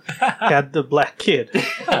angel had the black kid.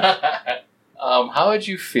 How would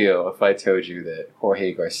you feel if I told you that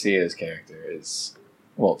Jorge Garcia's character is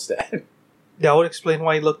Walt's dad? That would explain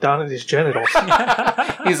why he looked down at his genitals.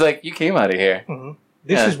 He's like, you came out of here. Mhm.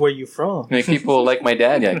 This Yeah. is where you from. Like people like my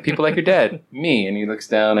dad. Yeah, people like your dad. Me. And he looks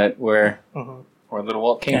down at where Mhm. little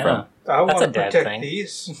Walt came Yeah. from. I That's want a to dad protect thing.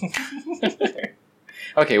 these.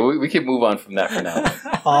 Okay, we can move on from that for now.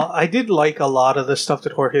 I did like a lot of the stuff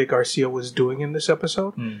that Jorge Garcia was doing in this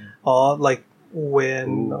episode. Like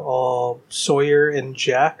when Sawyer and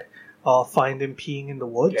Jack find him peeing in the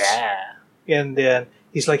woods. Yeah. And then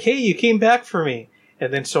he's like, hey, you came back for me.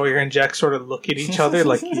 And then Sawyer and Jack sort of look at each other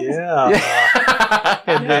like, yeah.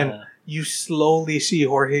 And then you slowly see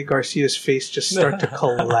Jorge Garcia's face just start to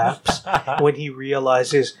collapse when he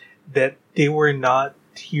realizes that they were not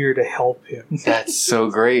here to help him. That's so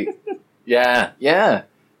great. Yeah.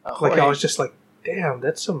 Like, I was just like, damn,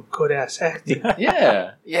 that's some good-ass acting.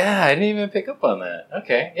 Yeah, I didn't even pick up on that.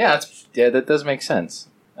 Okay, that does make sense.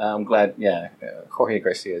 I'm glad. Yeah, Jorge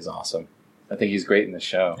Garcia is awesome. I think he's great in the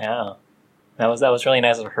show. Yeah. That was really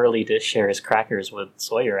nice of Hurley to share his crackers with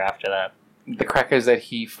Sawyer after that. The crackers that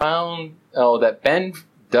he found, that Ben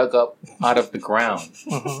dug up out of the ground,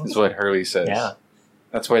 Mhm. is what Hurley says. Yeah.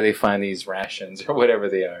 That's where they find these rations or whatever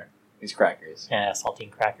they are. These crackers. Yeah,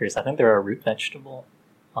 saltine crackers. I think they're a root vegetable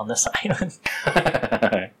on this island.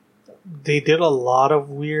 They did a lot of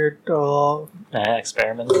weird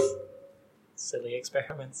Experiments. Silly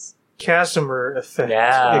experiments. Casimir effect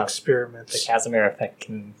Yeah. The experiments. Casimir effect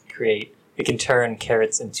can turn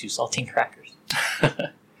carrots into saltine crackers.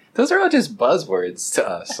 Those are all just buzzwords to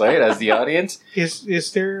us, right? As the audience.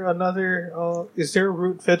 Is there another? Is there a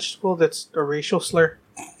root vegetable that's a racial slur?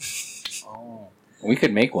 Oh, we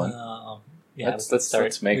could make one. Yeah,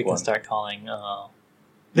 let's make we one. can start calling.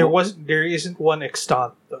 There isn't one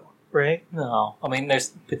extant though, right? No, I mean there's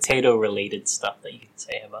potato-related stuff that you can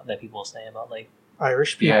say about that people say about like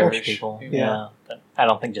Irish people. Yeah, Irish people. Yeah, but I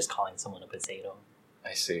don't think just calling someone a potato.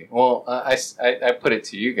 I see. Well, I put it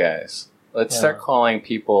to you guys. Let's Yeah. start calling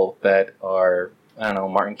people that are, I don't know,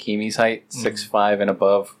 Martin Keamy's height, 6'5" and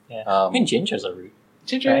above. Yeah, Um, I mean ginger's a root.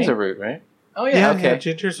 Ginger is right? a root, right? Oh yeah, okay. Yeah,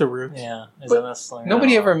 ginger's a root. Yeah, is But that a slur?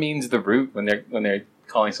 Nobody No. ever means the root when they're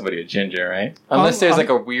calling somebody a ginger, right? Unless there's like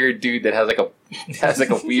a weird dude that has like a has like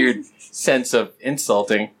a weird sense of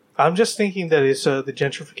insulting. I'm just thinking that it's the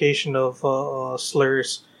gentrification of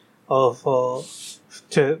slurs of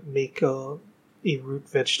to make a root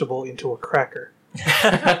vegetable into a cracker.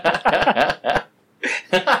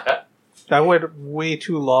 That went way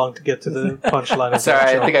too long to get to the punchline. Of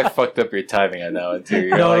Sorry, that I think I fucked up your timing on that one too.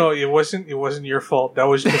 No, it wasn't. It wasn't your fault. That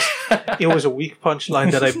was just. It was a weak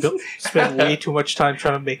punchline that I spent way too much time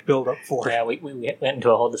trying to make build up for. Yeah, we went into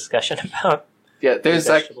a whole discussion about there's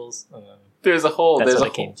vegetables. there's a whole That's there's what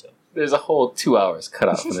a it came whole, to. there's a whole 2 hours cut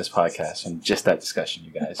out from this podcast from just that discussion,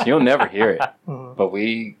 you guys. You'll never hear it, but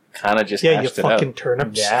we kind of just you hashed it fucking out.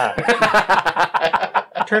 turnips. Yeah.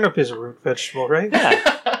 Turnip is a root vegetable, right?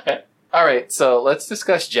 Yeah. All right, so let's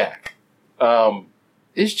discuss Jack.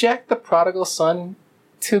 Is Jack the prodigal son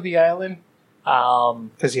to the island?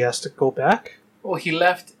 Because he has to go back. Well, he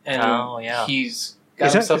left and he's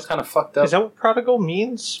got himself kind of fucked up. Is that what prodigal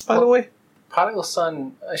means, by the way? Prodigal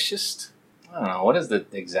son, it's just, I don't know, what is the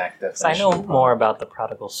exact definition? I know more about the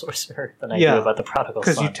prodigal sorcerer than I do about the prodigal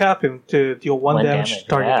son. Because you tap him to deal one damage to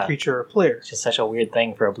target creature or player. It's just such a weird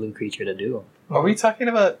thing for a blue creature to do. Are we talking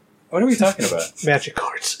about... What are we talking about? Magic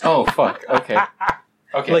cards. Oh, fuck. Okay.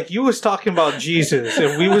 Okay. Like, you was talking about Jesus,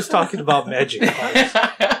 and we was talking about magic cards.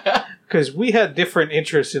 Because we had different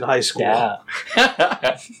interests in high school. Yeah.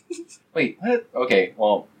 Wait, what? Okay,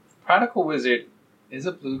 well, Prodigal Wizard is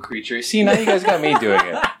a blue creature. See, now you guys got me doing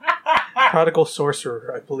it. Prodigal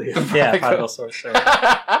sorcerer, I believe. Yeah, prodigal sorcerer.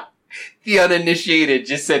 The uninitiated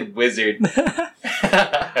just said wizard.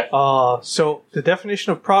 So, the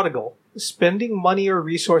definition of prodigal: spending money or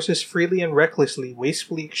resources freely and recklessly,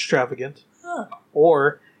 wastefully extravagant,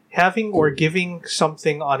 or having or giving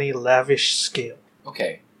something on a lavish scale.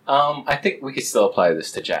 Okay. I think we could still apply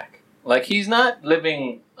this to Jack. Like, he's not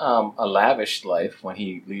living a lavish life when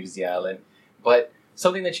he leaves the island, but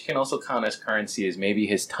something that you can also count as currency is maybe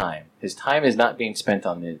his time. His time is not being spent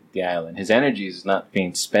on the island. His energy is not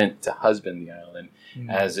being spent to husband the island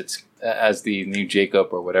as the new Jacob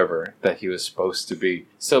or whatever that he was supposed to be.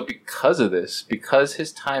 So because of this, because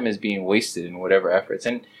his time is being wasted in whatever efforts,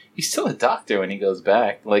 and he's still a doctor when he goes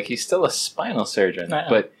back, like he's still a spinal surgeon,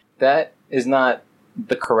 but that is not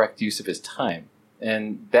the correct use of his time.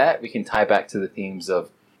 And that we can tie back to the themes of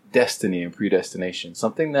destiny and predestination,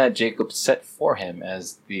 something that Jacob set for him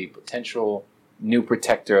as the potential new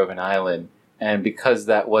protector of an island. And because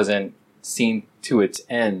that wasn't seen to its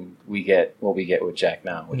end, we get what we get with Jack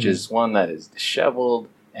now, which is one that is disheveled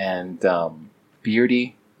and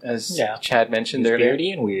beardy, as Chad mentioned earlier.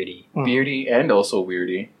 Beardy and weirdy. Beardy and also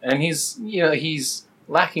weirdy. And he's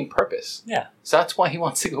lacking purpose. Yeah. So that's why he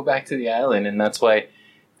wants to go back to the island, and that's why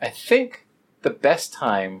I think the best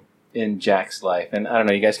time in Jack's life, and I don't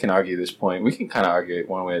know, you guys can argue this point, we can kind of argue it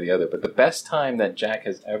one way or the other, but the best time that Jack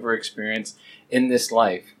has ever experienced in this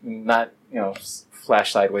life, not,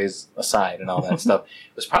 flash sideways aside and all that stuff,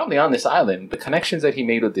 was probably on this island, the connections that he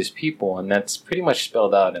made with these people, and that's pretty much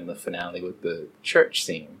spelled out in the finale with the church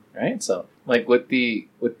scene, right? So, like, with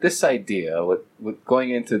this idea, with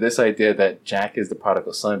going into this idea that Jack is the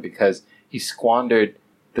prodigal son because he squandered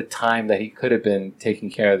the time that he could have been taking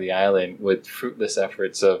care of the island with fruitless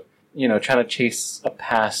efforts of, trying to chase a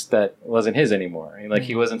past that wasn't his anymore. Like,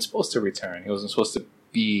 he wasn't supposed to return. He wasn't supposed to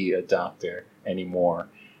be a doctor anymore.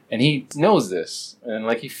 And he knows this, and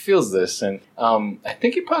like he feels this, and I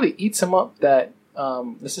think it probably eats him up that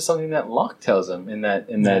this is something that Locke tells him in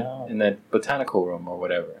that botanical room or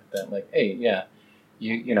whatever. That like, hey, yeah,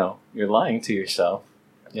 you're lying to yourself,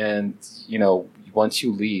 and once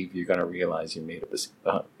you leave, you're gonna realize you made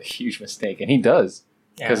a huge mistake, and he does.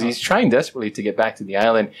 Because he's trying desperately to get back to the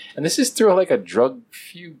island. And this is through like a drug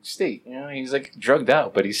fugue state. He's like drugged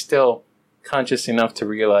out, but he's still conscious enough to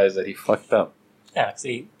realize that he fucked up. Yeah, because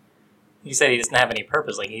he said he doesn't have any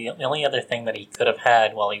purpose. Like, the only other thing that he could have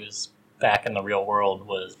had while he was back in the real world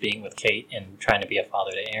was being with Kate and trying to be a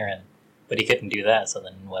father to Aaron. But he couldn't do that, so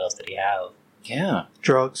then what else did he have? Yeah.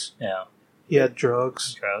 Drugs. Yeah. He had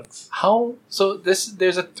drugs. So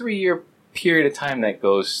there's a 3-year period of time that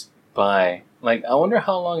goes by. Like, I wonder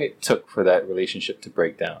how long it took for that relationship to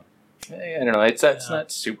break down. I don't know. That's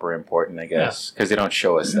not super important, I guess, because they don't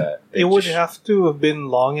show us that. It would have to have been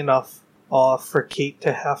long enough for Kate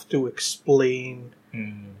to have to explain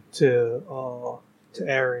to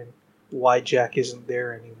Aaron why Jack isn't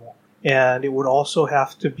there anymore. And it would also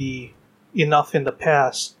have to be enough in the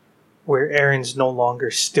past where Aaron's no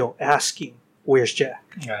longer still asking, where's Jack?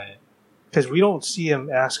 Right. Because we don't see him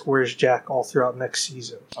ask, where's Jack all throughout next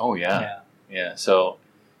season. Oh, yeah. Yeah, so,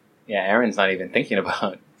 Aaron's not even thinking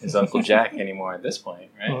about his Uncle Jack anymore at this point,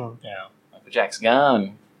 right? Mm. Yeah. Uncle Jack's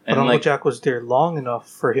gone. But Uncle Jack was there long enough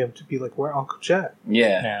for him to be like, "Where Uncle Jack?"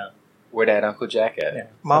 Yeah. Where that Uncle Jack at? Yeah.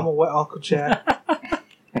 Mama, where Uncle Jack?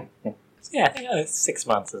 Yeah, I think 6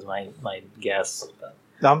 months is my guess. But,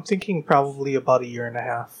 I'm thinking probably about a year and a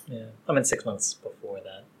half. yeah, I mean 6 months before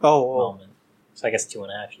that Oh. moment. So I guess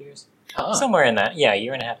 2.5 years. Huh. Somewhere in that. Yeah, a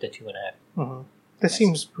year and a half to 2.5. Mhm. That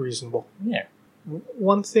seems reasonable. Yeah.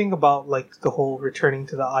 One thing about like the whole returning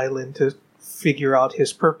to the island to figure out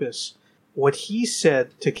his purpose, what he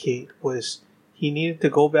said to Kate was he needed to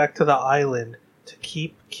go back to the island to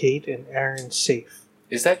keep Kate and Aaron safe.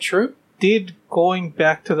 Is that true? Did going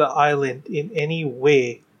back to the island in any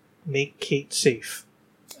way make Kate safe?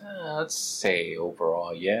 Let's say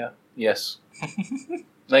overall, yeah. Yes.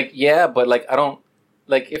 Like, yeah, but like, I don't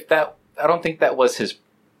think that was his,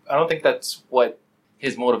 I don't think that's what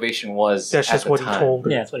his motivation was. That's at just the what time. he told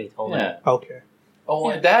her. Yeah, that's what he told me. Yeah. Okay. Oh,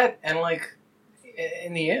 Yeah. and that, and like,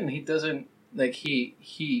 in the end, he doesn't, like, he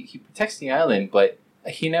protects the island, but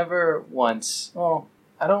he never once, well,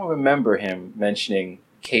 I don't remember him mentioning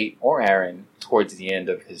Kate or Aaron towards the end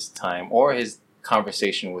of his time, or his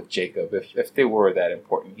conversation with Jacob. If they were that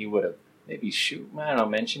important, he would have maybe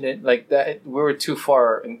mentioned it. Like that, we were too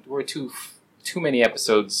far, and we're too many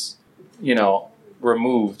episodes,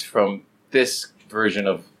 removed from this version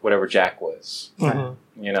of whatever Jack was.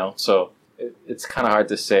 Mhm. So it's kind of hard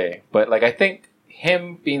to say. But like, I think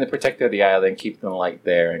him being the protector of the island, keeping the light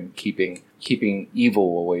there, and keeping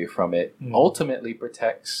evil away from it, ultimately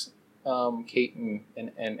protects Kate and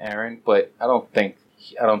Aaron. But I don't think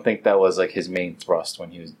that was like his main thrust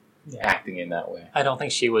when he was acting in that way. I don't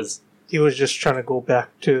think she was. He was just trying to go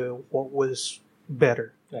back to what was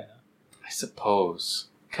better. Yeah. I suppose,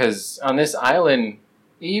 because on this island,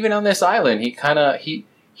 he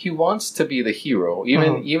wants to be the hero,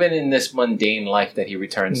 even in this mundane life that he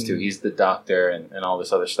returns to. He's the doctor and all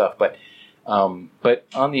this other stuff, but on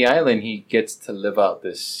the island, he gets to live out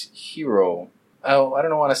this hero. Oh, I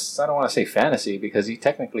don't want to say fantasy, because he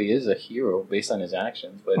technically is a hero based on his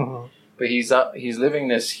actions, but he's living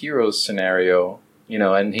this hero scenario,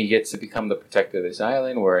 and he gets to become the protector of this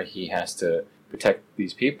island where he has to protect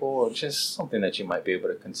these people, which is something that you might be able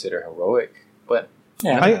to consider heroic. But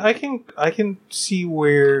Yeah. I can see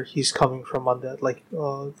where he's coming from on that. Like,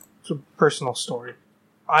 it's a personal story.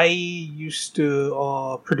 I used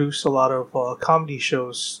to produce a lot of comedy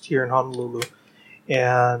shows here in Honolulu,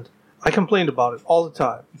 and I complained about it all the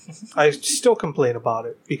time. I still complain about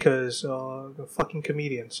it because the fucking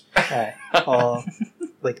comedians,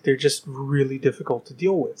 like, they're just really difficult to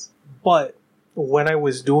deal with. But when I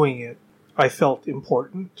was doing it, I felt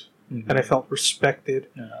important, and I felt respected,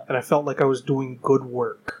 and I felt like I was doing good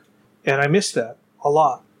work. And I miss that a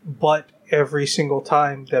lot. But every single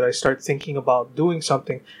time that I start thinking about doing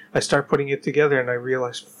something, I start putting it together, and I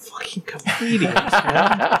realize, fucking comedians,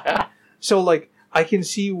 man. So, like, I can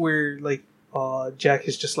see where, like, Jack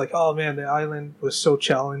is just like, oh man, the island was so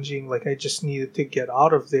challenging, like, I just needed to get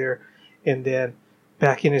out of there. And then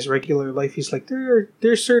back in his regular life, he's like,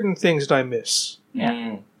 there's certain things that I miss.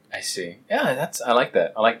 Yeah. I see. Yeah, I like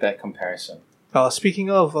that. I like that comparison. Speaking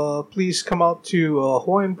of, please come out to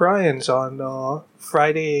Hawaiian Brian's on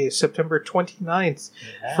Friday, September 29th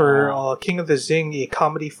for King of the Zing, a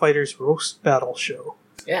Comedy Fighters Roast Battle show.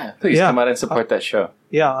 Yeah, please come out and support that show.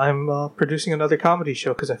 Yeah, I'm producing another comedy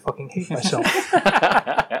show because I fucking hate myself.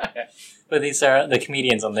 But these are the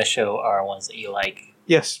comedians on this show are ones that you like.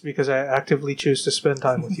 Yes, because I actively choose to spend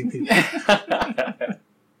time with you people.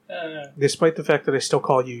 Despite the fact that I still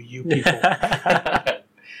call you people.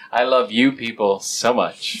 I love you people so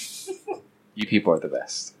much. You people are the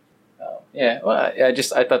best. I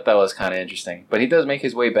thought that was kind of interesting. But he does make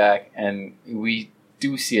his way back, and we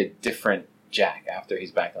do see a different Jack after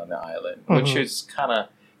he's back on the island, which is kind of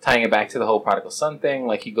tying it back to the whole prodigal son thing.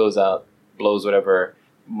 Like, he goes out, blows whatever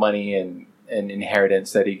money and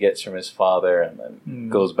inheritance that he gets from his father, and then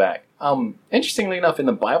goes back. Interestingly enough, in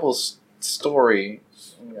the Bible's story,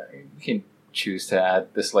 you can choose to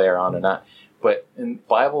add this layer on or not, but in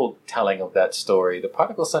Bible telling of that story, the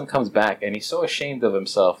prodigal son comes back, and he's so ashamed of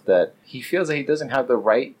himself that he feels that he doesn't have the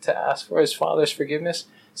right to ask for his father's forgiveness.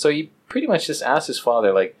 So he pretty much just asks his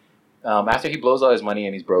father, like, after he blows all his money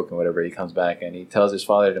and he's broken, whatever, he comes back and he tells his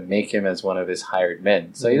father to make him as one of his hired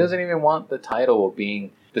men. So he doesn't even want the title of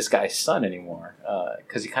being this guy's son anymore,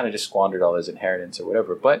 because he kind of just squandered all his inheritance or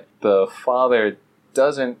whatever. But the father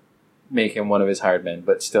doesn't make him one of his hired men,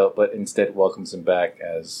 but instead welcomes him back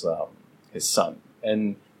as his son.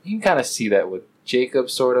 And you can kind of see that with Jacob,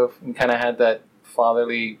 sort of. He kind of had that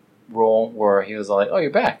fatherly role where he was like, oh, you're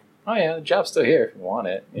back. Oh yeah, the job's still here if you want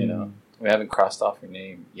it. We haven't crossed off your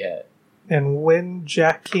name yet. And when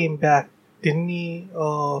Jack came back, didn't he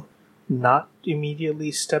not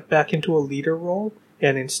immediately step back into a leader role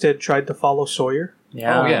and instead tried to follow Sawyer?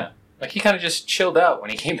 Yeah. Oh, yeah. Like, he kind of just chilled out when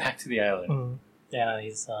he came back to the island. Mm. Yeah,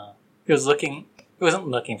 he was looking. He wasn't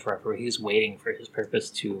looking forever. He was waiting for his purpose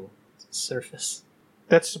to surface.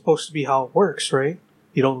 That's supposed to be how it works, right?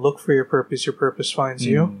 You don't look for your purpose finds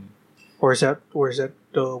you. Or is that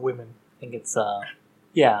women? I think it's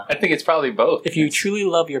yeah. I think it's probably both. If you truly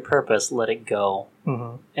love your purpose, let it go,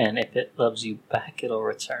 Mm-hmm. and if it loves you back, it'll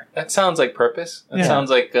return. That sounds like purpose. That Yeah.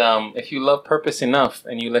 sounds like if you love purpose enough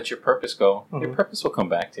and you let your purpose go, your Mhm. purpose will come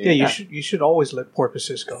back to you. Yeah, you should always let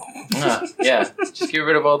porpoises go. Yeah. Just get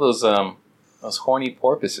rid of all those horny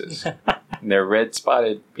porpoises and their red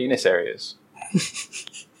spotted penis areas.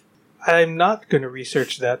 I'm not going to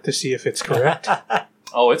research that to see if it's correct.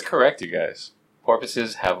 Oh, it's correct, you guys.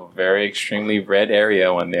 Porpoises have a very extremely red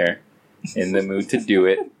area when they're in the mood to do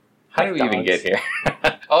it. How did we even get here?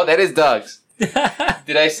 Oh, that is dogs.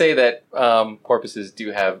 Did I say that porpoises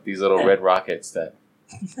do have these little red rockets that...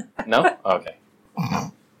 No? Okay.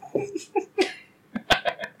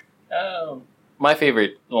 My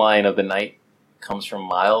favorite line of the night comes from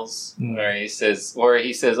Miles, where he says,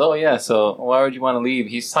 "Oh yeah, so why would you want to leave?"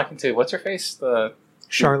 He's talking to what's her face,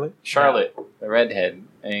 Charlotte. The redhead,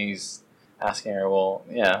 and he's asking her, "Well,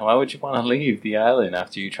 yeah, why would you want to leave the island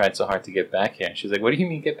after you tried so hard to get back here?" And she's like, "What do you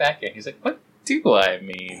mean get back here?" He's like, "What do I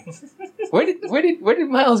mean?" Where did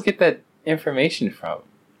Miles get that information from?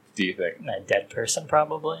 Do you think? A dead person,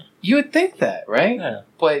 probably. You would think that, right? Yeah.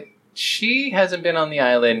 But she hasn't been on the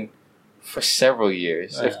island for several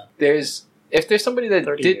years. Yeah. If there's somebody that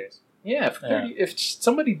 30 did, years. yeah, if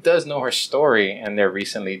somebody does know her story and they're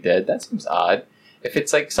recently dead, that seems odd. If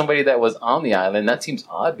it's like somebody that was on the island, that seems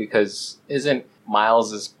odd because isn't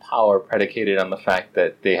Miles's power predicated on the fact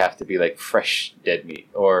that they have to be like fresh dead meat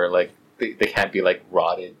or like they can't be like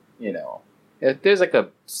rotted, you know? If there's like a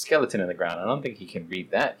skeleton in the ground, I don't think he can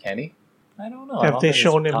read that, can he? I don't know. I Have don't they think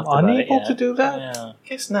shown it's him talked about it unable yet. to do that? Yeah.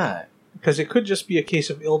 Guess not. Because it could just be a case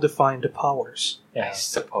of ill-defined powers. I Yeah.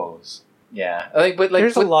 suppose. Yeah. But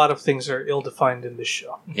There's a lot of things that are ill-defined in this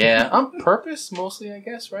show. Yeah, on purpose mostly, I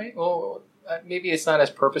guess, right? Well, maybe it's not as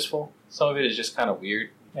purposeful. Some of it is just kind of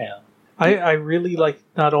weird. Yeah. I really like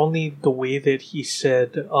not only the way that he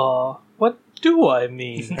said, what do I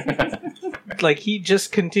mean? Like, he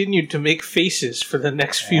just continued to make faces for the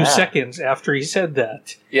next few Yeah. seconds after he said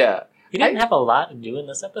that. Yeah. He didn't have a lot to do in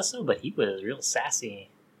this episode, but he was real sassy.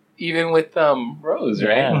 Even with Rose,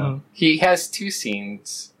 right? Yeah. Mhm. He has two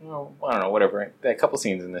scenes. Well, I don't know, whatever. A couple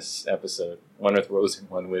scenes in this episode. One with Rose and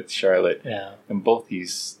one with Charlotte. Yeah. And both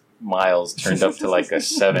these Miles turned up to like a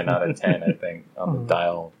 7 out of 10, I think, on the Mhm.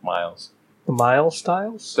 dial of Miles. The Miles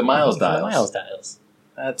styles? The Miles The dials. Miles dials.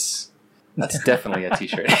 That's definitely a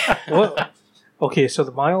t-shirt. Well, okay, so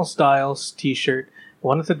the Miles dials t-shirt,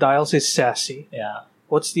 one of the dials is sassy. Yeah.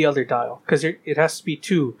 What's the other dial? Because it has to be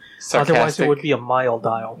two. Otherwise, it would be a mile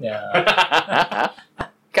dial. Yeah.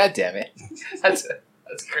 God damn it. That's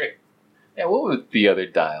great. Yeah, what was the other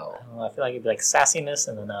dial? I don't know, I feel like it'd be like sassiness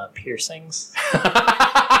and then piercings.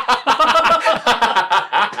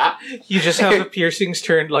 You just have the piercings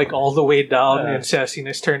turned like all the way down Yeah. and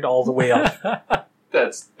sassiness turned all the way up.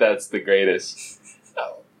 That's the greatest.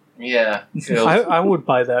 Oh, yeah. I would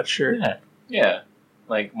buy that shirt. Yeah. Yeah.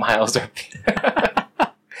 Like Miles or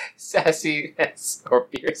sassiness or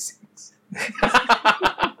piercings.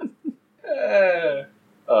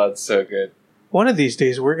 Oh, it's so good. One of these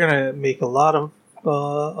days, we're gonna make a lot of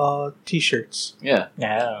t-shirts. Yeah.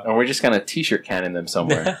 Yeah. And we're just gonna t-shirt cannon them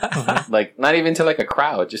somewhere. Like, not even to like a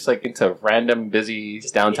crowd, just like into random busy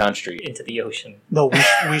downtown street. Into the ocean. No,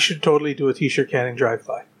 we should totally do a t-shirt cannon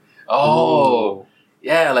drive-by. Oh,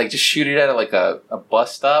 yeah, like just shoot it at like a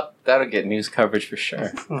bus stop. That'll get news coverage for sure.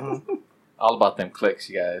 Mhm. All about them clicks,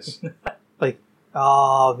 you guys.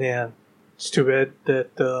 Oh man, it's too bad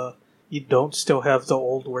that you don't still have the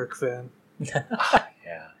old work van, Yeah.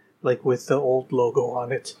 like with the old logo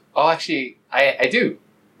on it. Oh, actually, I do.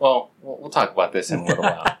 Well, we'll talk about this in a little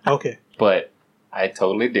while. Okay, But I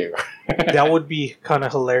totally do. that would be kind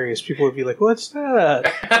of hilarious. People would be like, "What's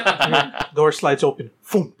that?" Door slides open.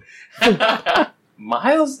 Boom.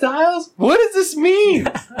 Miles dials? What does this mean?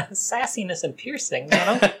 Sassiness and piercings. I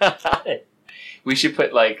don't get it. We should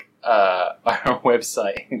put like our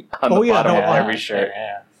website on the bottom of every shirt.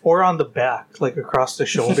 Yeah. Or on the back, like across the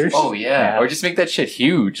shoulders. Oh yeah. Yeah. Or just make that shit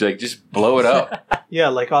huge. Like just blow it up. Yeah,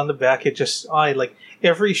 like on the back, it just like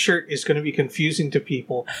every shirt is going to be confusing to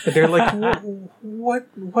people, and they're like, "What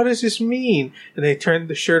does this mean?" And they turn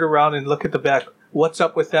the shirt around and look at the back. What's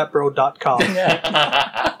up with that, bro.com?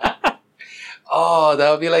 Oh, that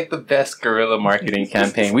would be like the best guerrilla marketing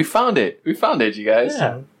campaign. We found it. We found it, you guys.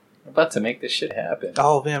 Yeah. We're about to make this shit happen.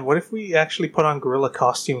 Oh man, what if we actually put on gorilla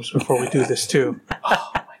costumes before we do this too,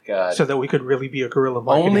 Oh my god. so that we could really be a gorilla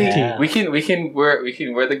marketing Only Yeah. team? we can wear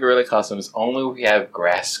the gorilla costumes only if we have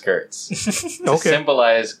grass skirts. To Okay.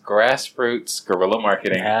 symbolize grassroots guerrilla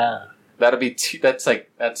marketing. Yeah. That'll be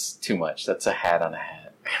that's too much. That's a hat on a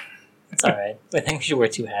hat. It's alright. I think we should wear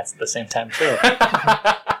 2 hats at the same time, too.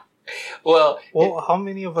 Well, Well, how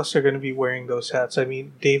many of us are going to be wearing those hats? I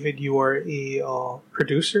mean, David, you are a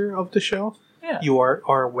producer of the show. Yeah. You are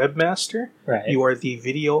our webmaster. Right. You are the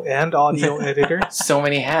video and audio editor. so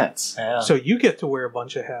many hats. Yeah. So you get to wear a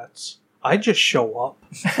bunch of hats. I just show up.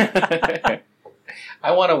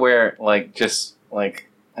 I want to wear just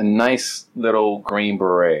a nice little green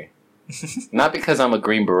beret. Not because I'm a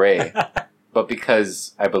green beret, but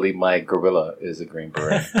because I believe my gorilla is a green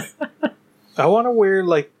beret. I want to wear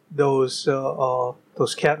like those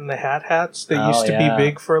Cat in the Hat hats that used to yeah. be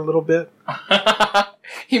big for a little bit.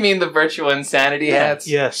 You mean the virtual insanity hats?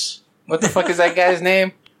 Yes, What the fuck is that guy's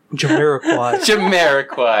name? Jamiroquai.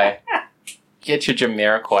 Jamiroquai. Get your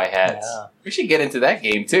Jamiroquai hats. Yeah. We should get into that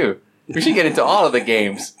game too. We should get into all of the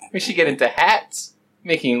games. We should get into hats.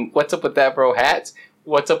 Making what's up with that bro hats.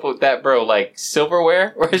 What's up with that bro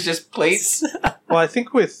silverware or it's just plates? Well, I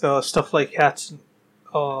think with stuff like hats,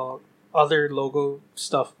 other logo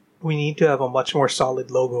stuff, we need to have a much more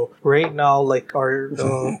solid logo. Right now,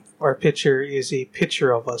 our picture is a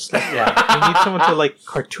picture of us. Like, Yeah. we need someone to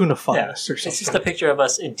cartoonify Yeah. us or It's something. just a picture of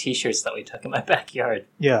us in t-shirts that we took in my backyard.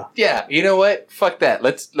 Yeah. Yeah, you know what? Fuck that.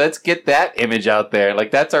 Let's get that image out there.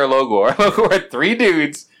 That's our logo. Our logo are 3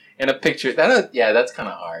 dudes in a picture. That's kind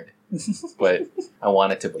of hard. But I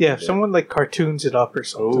wanted to believe Yeah, if it. someone cartoons it up or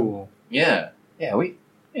something. Yeah.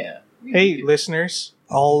 Hey, listeners,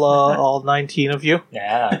 all 19 of you.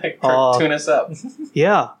 Yeah. Cartoon us up.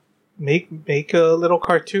 Yeah, make a little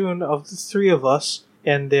cartoon of the 3 of us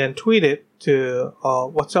and then tweet it to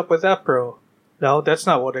what's up with that bro. No, that's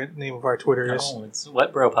not what the name of our Twitter is. No, it's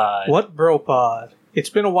What Bro Pod. What bro pod? It's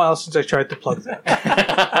been a while since I tried to plug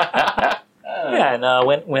that. Yeah,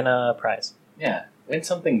 and win a prize. Yeah. Win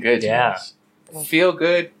something good. Yeah. Guys. Feel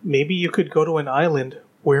good. Maybe you could go to an island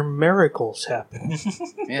where miracles happen.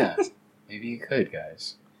 Yeah. Maybe you could,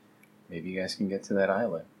 guys. Maybe you guys can get to that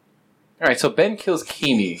island. All right, so Ben kills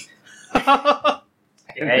Kimi in Yeah,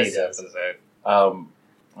 he this does. episode. I don't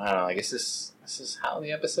know. I guess this is how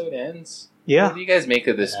the episode ends. What Yeah. do you guys make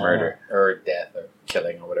of this Yeah. murder or death or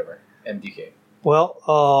killing or whatever? MDK.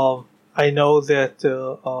 Well, I know that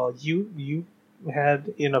you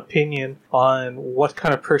had an opinion on what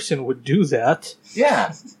kind of person would do that.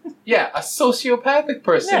 Yeah, yeah, a sociopathic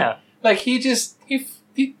person. Yeah.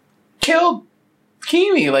 He killed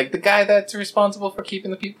Kimi, the guy that's responsible for keeping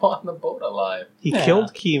the people on the boat alive. He Yeah.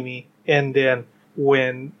 killed Kimi, and then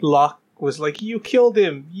when Locke was like, "You killed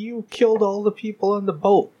him. You killed all the people on the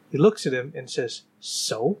boat," he looks at him and says,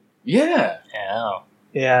 "So?" Yeah. Yeah.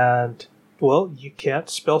 And well, you can't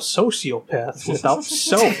spell sociopath without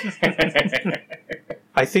so.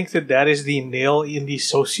 I think that is the nail in the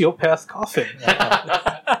sociopath coffin.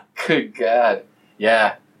 Good God.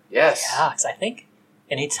 Yeah. Yes. Yeah, 'cause I think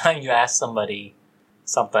anytime you ask somebody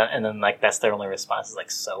something and then that's their only response is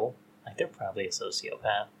so, they're probably a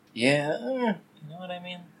sociopath. Yeah. You know what I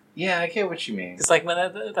mean? Yeah, I get what you mean. It's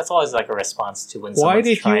that's always a response to when Why someone's did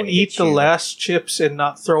you trying to eat get the you. last chips and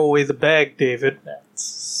not throw away the bag, David? That's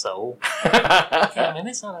so. Yeah, I mean,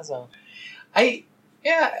 it's not as a. I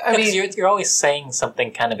mean, you're always saying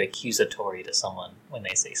something kind of accusatory to someone when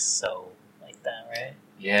they say so like that, right?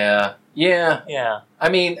 yeah. Yeah. I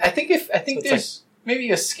mean, I think So it's there's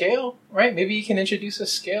maybe a scale, right? Maybe you can introduce a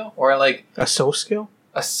scale or A so scale?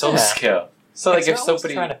 a so Yeah. scale. So It's if always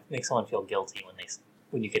somebody, trying to make someone feel guilty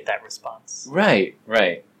when you get that response. right,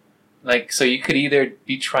 so you could either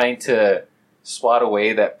be trying to swat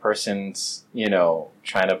away that person's,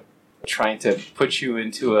 trying to put you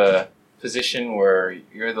into a position where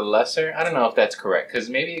you're the lesser. I don't know if that's correct because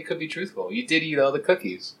maybe it could be truthful. You did eat all the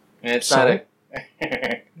cookies, and it's not a.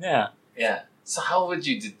 Yeah. Yeah. So how would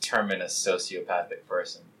you determine a sociopathic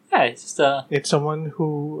person? Yeah, it's just It's someone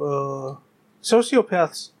who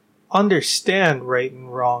sociopaths understand right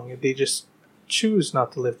and wrong, and they just choose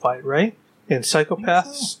not to live by it, right? And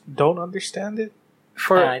psychopaths don't understand it.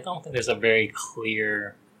 I don't think there's a very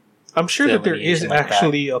clear. I'm sure that there is Delineation like that.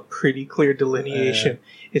 actually a pretty clear delineation.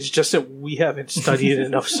 It's just that we haven't studied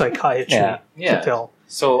enough psychiatry Yeah. to tell.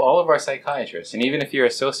 So all of our psychiatrists, and even if you're a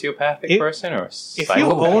sociopathic person or a If you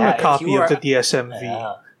psychopath, own Yeah, a if copy you of are- the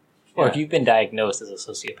DSMV, Or if you've been diagnosed as a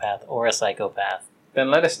sociopath or a psychopath, then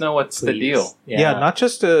let us know what's the Please. deal. Yeah, not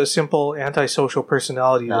just a simple antisocial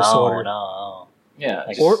personality disorder. No. Yeah,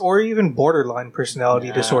 Like, Or even borderline personality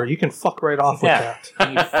Yeah. disorder. You can fuck right off with Yeah. that.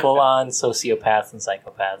 We need full-on sociopaths and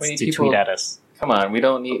psychopaths We need to people- tweet at us. come on,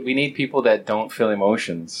 we need people that don't feel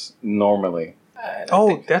emotions normally. I Oh,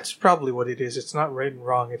 think- that's probably what it is. It's not right and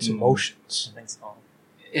wrong. It's Mm. emotions. I think so.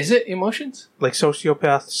 is it emotions? Like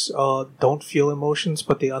sociopaths don't feel emotions,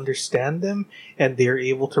 but they understand them and they're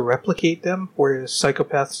able to replicate them, whereas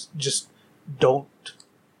psychopaths just don't.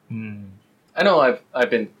 I know I've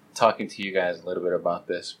been talking to you guys a little bit about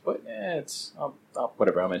this, but it's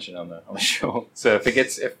whatever. I'll mention it on the show. So if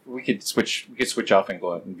we could switch off and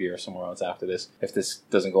go out and veer somewhere else after this, if this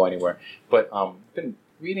doesn't go anywhere. But I've been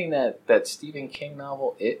reading that Stephen King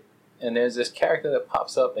novel, It, and there's this character that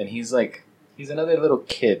pops up, and he's another little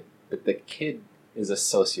kid, but the kid is a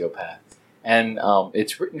sociopath. And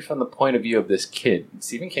it's written from the point of view of this kid.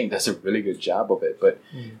 Stephen King does a really good job of it, but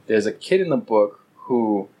there's a kid in the book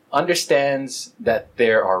who understands that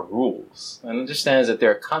there are rules and understands that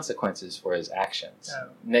there are consequences for his actions,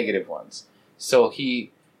 negative ones. So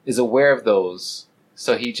he is aware of those.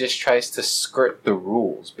 So he just tries to skirt the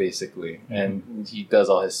rules, basically. And he does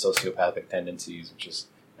all his sociopathic tendencies, which is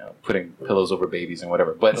putting pillows over babies and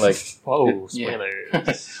whatever. But like, Whoa, yeah.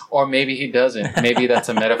 spoilers. Or maybe he doesn't. Maybe that's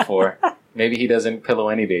a metaphor. Maybe he doesn't pillow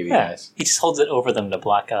any baby, guys. He just holds it over them to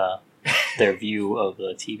block their view of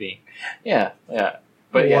the TV. Yeah.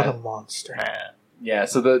 But What a monster. Yeah,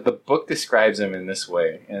 so the book describes him in this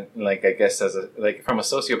way, and like I guess from a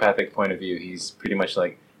sociopathic point of view, he's pretty much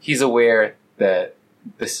like he's aware that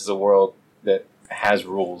this is a world that has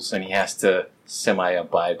rules, and he has to semi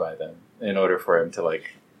abide by them in order for him to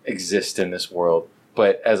like exist in this world.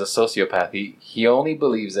 But as a sociopath, he only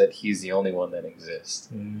believes that he's the only one that exists.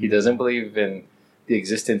 He doesn't believe in the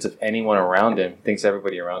existence of anyone around him. He thinks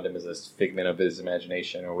everybody around him is a figment of his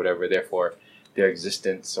imagination or whatever. Therefore, their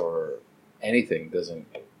existence or anything doesn't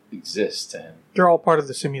exist. And They're all part of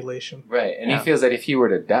the simulation. right, and Yeah. he feels that if he were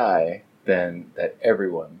to die, then that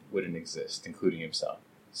everyone wouldn't exist, including himself.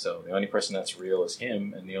 So the only person that's real is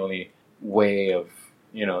him, and the only way of,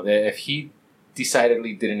 if he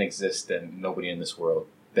decidedly didn't exist, then nobody in this world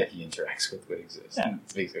that he interacts with would exist. Yeah.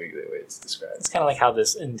 It's basically the way it's described. It's kind of like how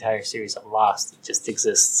this entire series of Lost just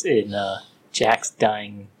exists in Jack's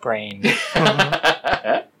dying brain.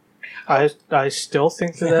 I still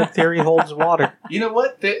think that theory holds water. You know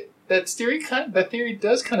what? That theory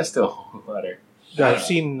does kind of still hold water. I've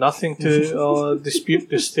seen nothing to dispute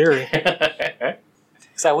this theory.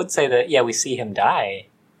 Because I would say that, we see him die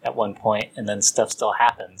at one point, and then stuff still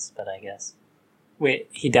happens, but I guess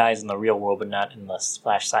he dies in the real world, but not in the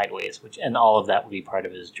Flash Sideways, and all of that would be part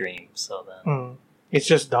of his dream. So then, It's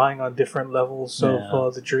just dying on different levels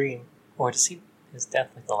of the dream. or does is death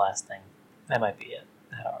like the last thing? That might be it.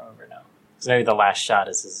 I don't remember now. Because maybe the last shot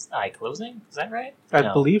is his eye closing. Is that right? I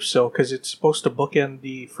No. believe so, because it's supposed to bookend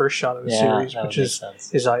the first shot of the series, that would which make is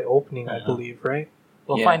sense. his eye opening, I Uh-huh. believe, right?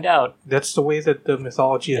 We'll Yeah. find out. That's the way that the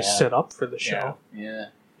mythology is Yeah. set up for the show. Yeah.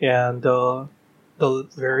 And the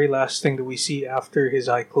very last thing that we see after his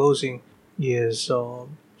eye closing is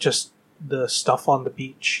just the stuff on the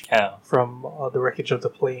beach Yeah. from the wreckage of the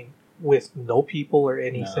plane with no people or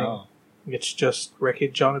anything. No. It's just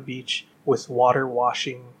wreckage on a beach with water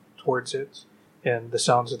washing towards it and the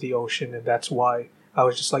sounds of the ocean. And that's why I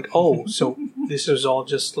was just like, oh, so this is all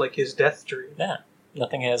just like his death dream. Yeah.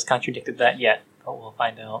 Nothing has contradicted that yet, but we'll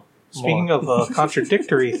find out. Speaking more. of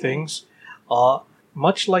contradictory things,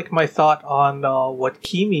 much like my thought on what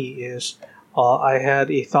Kimi is, I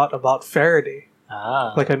had a thought about Faraday.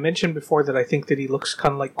 Like I mentioned before that I think that he looks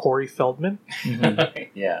kind of like Corey Feldman. Mhm.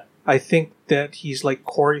 Yeah. I think that he's like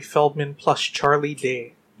Corey Feldman plus Charlie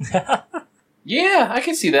Day. Yeah, I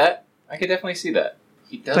can see that. I could definitely see that.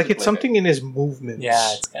 He does Like look it's something in his movements.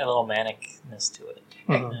 Yeah, it's got a little manicness to it.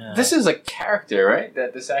 Mhm. Yeah. This is a character, right?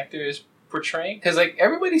 That this actor is portraying? Because, like,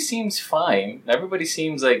 everybody seems fine. Everybody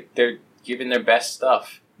seems like they're giving their best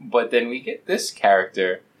stuff. But then we get this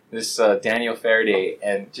character, this Daniel Faraday,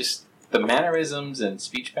 and just the mannerisms and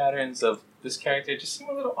speech patterns of this character just seem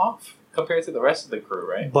a little off compared to the rest of the crew,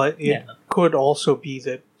 right? But it Yeah. could also be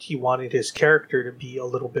that he wanted his character to be a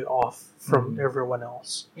little bit off from everyone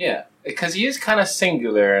else. Yeah, because he is kind of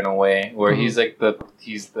singular in a way, where he's like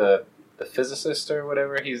he's the physicist or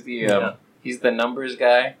whatever. He's the he's the numbers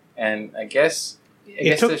guy, and I guess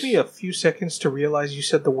It took me a few seconds to realize you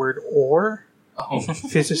said the word "or," Oh,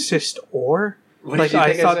 physicist "or." what Like did you I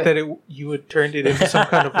think thought said? that you had turned it into some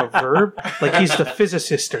kind of a verb. Like he's the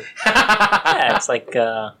physicister. Yeah, it's like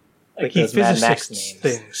Like he those Mad Max physicists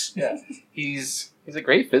names. things. Yeah, he's a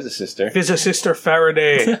great physicist. Physicister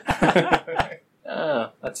Faraday.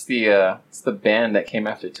 That's the it's the band that came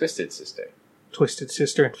after Twisted Sister. Twisted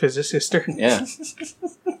Sister and Fizz Sister. Yeah.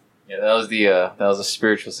 Yeah, that was a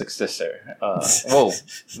spiritual successor. Whoa,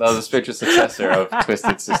 that was a spiritual successor of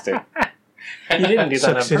Twisted Sister. You didn't do that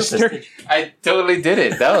on purpose, Sister. did you? I totally did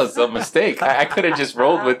it. That was a mistake. I could have just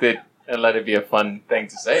rolled with it and let it be a fun thing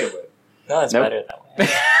to say, but No, it's Nope. better that way.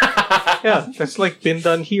 Yeah, that's like been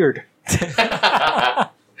done here.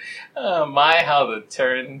 My, how the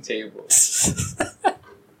turntables.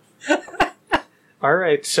 All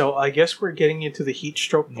right, so I guess we're getting into the heat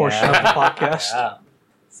stroke portion of the podcast. Yeah.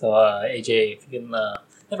 So, AJ, if you can,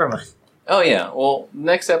 never mind. Oh yeah. Well,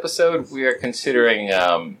 next episode we are considering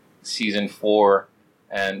season 4,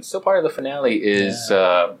 and still part of the finale is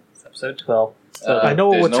It's episode 12. So, I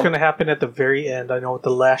know there's what's no- going to happen at the very end. I know what the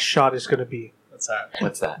last shot is going to be. what's that?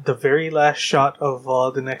 What's that? The very last shot of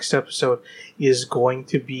the next episode is going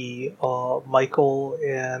to be Michael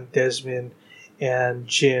and Desmond and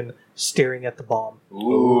Jin staring at the bomb.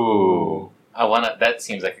 Ooh. I wanna. That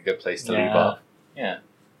seems like a good place to leave Yeah. off. Yeah.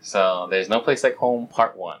 So there's no place like home.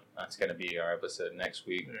 Part 1. That's gonna be our episode next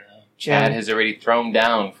week. Chad And- has already thrown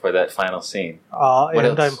down for that final scene. And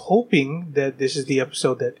else? I'm hoping that this is the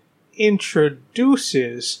episode that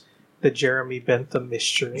introduces the Jeremy Bentham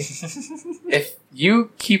mystery. If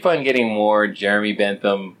you keep on getting more Jeremy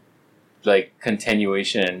Bentham, like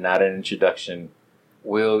continuation and not an introduction,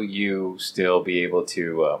 will you still be able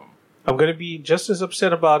to? I'm going to be just as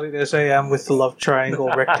upset about it as I am with the love triangle,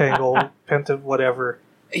 rectangle, penta, whatever.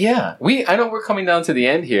 Yeah, I know we're coming down to the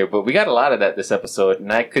end here, but we got a lot of that this episode,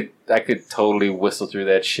 and I could totally whistle through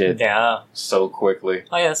that shit Yeah. so quickly.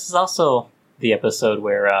 Oh, yeah, this is also the episode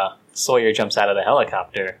where Sawyer jumps out of the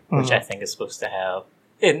helicopter, which Mhm. I think is supposed to have...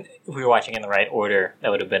 If we were watching in the right order, that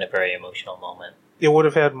would have been a very emotional moment. It would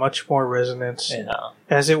have had much more resonance. Yeah.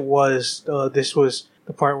 As it was, this was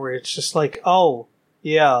the part where it's just like, oh,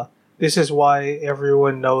 yeah, this is why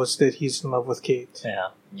everyone knows that he's in love with Kate. Yeah.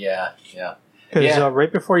 Yeah. Because Yeah.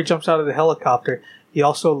 right before he jumps out of the helicopter, he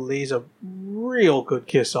also lays a real good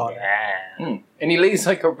kiss on her. Yeah. And he lays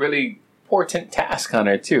like a really important task on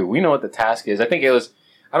her too. We know what the task is.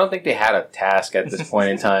 I don't think they had a task at this point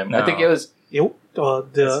in time. I No. think it was. It,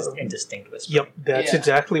 This is indistinct whisper. Yep, that's Yeah.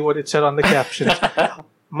 exactly what it said on the captions.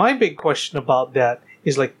 My big question about that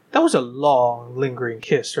is like, that was a long, lingering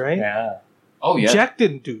kiss, right? Yeah. Oh yeah. Jack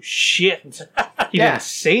didn't do shit. He Yeah. didn't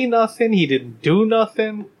say nothing. He didn't do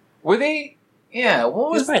nothing. Were they? Yeah. What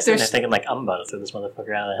He was was probably sitting their? there thinking, like, I'm about to throw this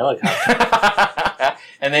motherfucker out of the helicopter.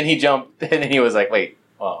 And then he jumped, and then he was like, "Wait,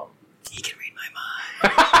 He can read my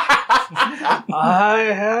mind. I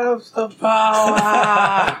have the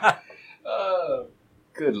power. oh,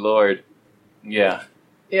 good lord." Yeah.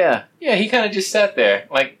 He kind of just sat there.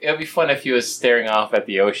 Like it'd be fun if he was staring off at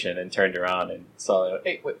the ocean and turned around and saw.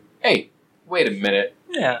 Wait a minute.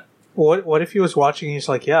 Yeah. What if he was watching and he's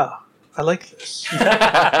like, yeah, I like this.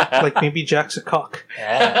 Like maybe Jack's a cock.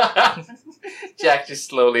 Yeah. Jack just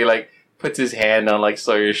slowly like puts his hand on like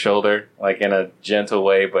Sawyer's shoulder, like in a gentle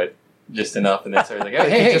way, but just enough, and then Sawyer's like, Like,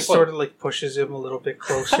 "Hey, he just sort of like pushes him a little bit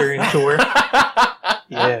closer into her.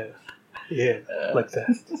 Yeah, like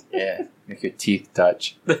that. yeah, make your teeth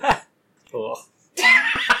touch." Cool.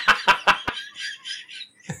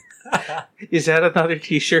 Is that another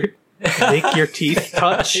T-shirt? Make your teeth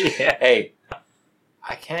touch. Yeah. Hey,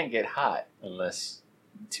 I can't get hot unless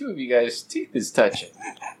two of you guys' teeth is touching.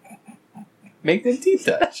 Make them teeth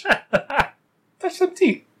touch. Touch them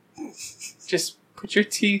teeth. Just put your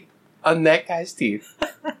teeth on that guy's teeth.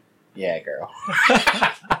 Yeah, girl.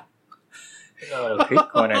 Oh, creep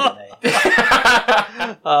corner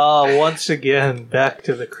tonight. Once again, back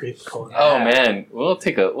to the creep corner. Oh man, we'll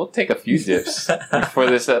take a few dips before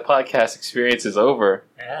this podcast experience is over.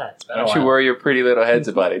 Yeah, it's been a Don't while. you worry your pretty little heads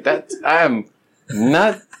about it. That I'm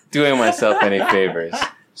not doing myself any favors.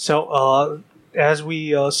 So, as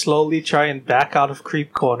we slowly try and back out of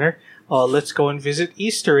creep corner, let's go and visit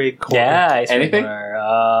Easter egg corner. Yeah, ice cream Anything?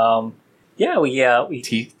 corner. Yeah, we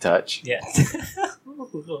Teeth touch. yeah.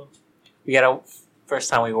 We gotta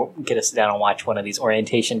first time we get to sit down and watch one of these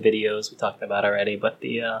orientation videos we talked about already, but the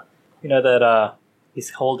you know that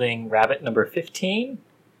he's holding rabbit number 15,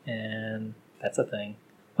 and that's a thing.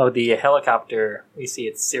 Oh, the helicopter, we see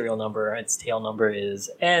its serial number, its tail number is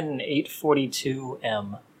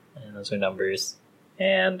N842M, and those are numbers.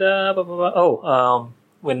 And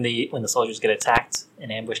when the soldiers get attacked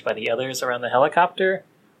and ambushed by the others around the helicopter,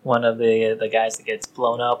 one of the guys that gets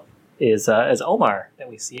blown up is Omar that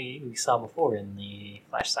we saw before in the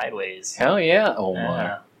Flash Sideways. Hell yeah,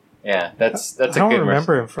 Omar. Yeah, that's a I don't good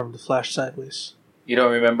remember him from the Flash Sideways. You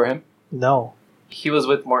don't remember him? No. He was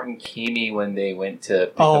with Martin Keamy when they went to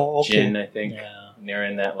pick Oh, up okay. Jin, I think. Yeah. near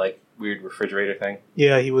in that like weird refrigerator thing?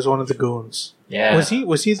 Yeah, he was one of the goons. Yeah. Was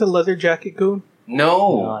he the leather jacket goon?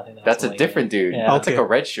 No, I think that's a like different dude. Yeah. That's like a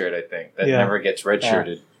red shirt, I think. That Yeah. never gets red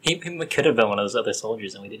shirted. He could have been one of those other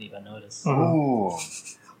soldiers, and we didn't even notice. Ooh.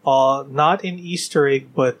 Not an Easter egg,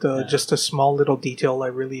 but just a small little detail I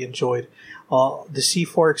really enjoyed. The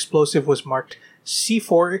C4 explosive was marked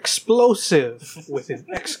C4 explosive with an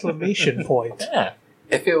exclamation point. Yeah.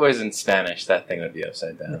 If it was in Spanish, that thing would be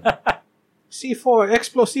upside down. C4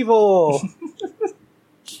 explosivo.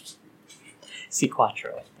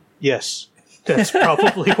 C4. Yes, that's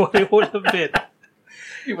probably what it would have been.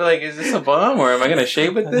 You'd be like, is this a bomb or am I going to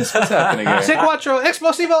shave with this? What's happening here? C4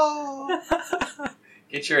 explosivo.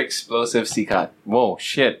 Get your explosive C-Cot. Whoa,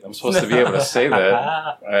 shit. I'm supposed to be able to say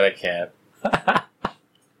that. Alright, I can't.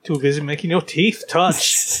 Too busy making your teeth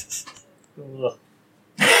touch.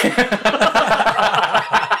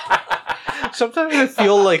 Sometimes I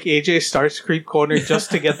feel like AJ starts Creep Corner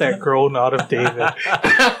just to get that groan out of David.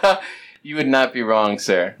 You would not be wrong,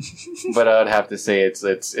 sir. But I would have to say it's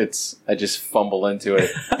I just fumble into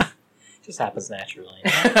it. Just happens naturally.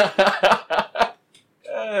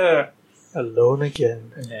 Alone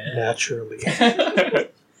again, Yeah. naturally.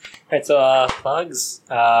 Alright, so plugs.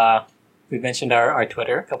 We've mentioned our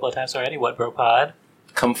Twitter a couple of times already. What Bro Pod?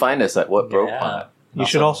 Come find us at What Bro Yeah. Pod. You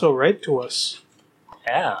should also write to us.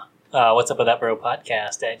 Yeah. What's up with that bro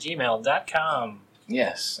podcast at gmail.com.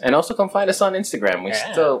 Yes, and also come find us on Instagram.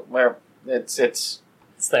 It's It's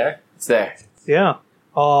there. Yeah.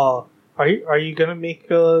 Are you gonna make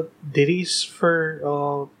ditties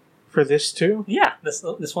for this too? Yeah, this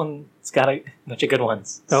one's got a bunch of good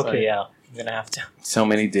ones. So Okay. yeah, I'm gonna have to. so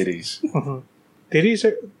many ditties. Ditties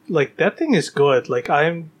are like that thing is good. Like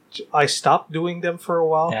I stopped doing them for a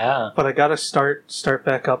while, Yeah. but I gotta start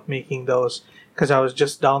back up making those because I was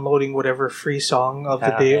just downloading whatever free song of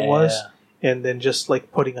the day it was, and then just like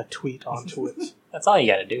putting a tweet onto it. That's all you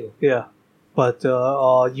gotta do. Yeah. But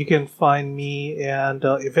you can find me and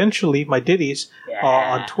eventually my ditties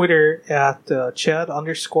on Twitter at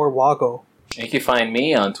Chad_Wago. You can find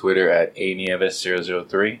me on Twitter at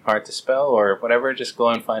anieves003, hard to spell or whatever. Just go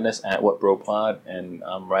and find us at What Bro Pod, and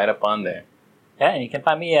I'm right up on there. Yeah, and you can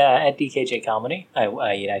find me at DKJ Comedy. I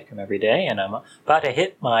eat ice cream every day, and I'm about to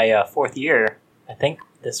hit my fourth year, I think,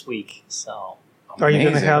 this week. So, Are you going to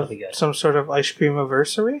Amazing. have That'll be good. some sort of ice cream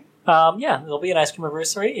anniversary? yeah, there'll be an ice cream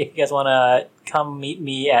anniversary. If you guys want to come meet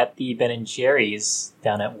me at the Ben & Jerry's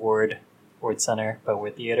down at Ward Center by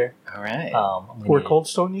Ward Theater. All right. Where Cold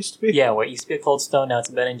Stone used to be? Yeah, where it used to be a Cold Stone, now it's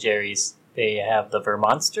a Ben & Jerry's. They have the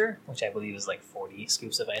Vermonster, which I believe is like 40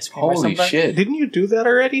 scoops of ice cream or Holy something. shit. Didn't you do that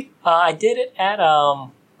already? I did it at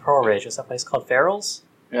Pearl Ridge. What's that place called? Farrell's?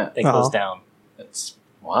 Yeah. They closed down. That's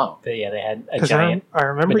wow. But yeah, they had a Because giant... I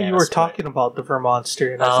remember you banana were split. talking about the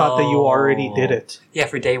Vermonster, and I thought that you already did it. Yeah,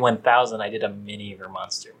 for day 1000, I did a mini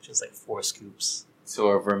Vermonster, which is like 4 scoops. So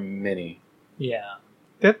over mini. Yeah.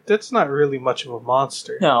 That's not really much of a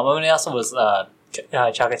monster. No, but it also was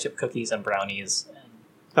chocolate chip cookies and brownies and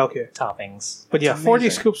Okay. toppings. But yeah, That's 40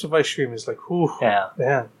 amazing. scoops of ice cream is like, whew, Yeah.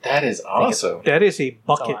 man. That is awesome. That is a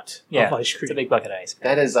bucket lot. Yeah, of ice It's a cream. big bucket of ice cream.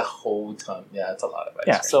 That is a whole ton. Yeah, that's a lot of ice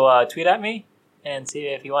Yeah, cream. so tweet at me and see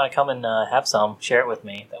if you want to come and have some. Share it with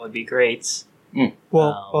me. That would be great.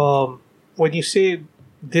 Well, when you say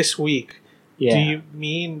this week, Yeah. do you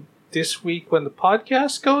mean this week when the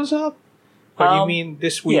podcast goes up? Or do you mean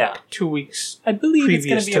this week, yeah. 2 weeks? I believe it's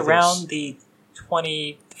going previous to be to this? around the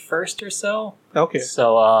 21st or so. Okay.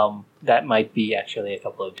 So that might be actually a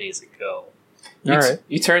couple of days ago. You, All right.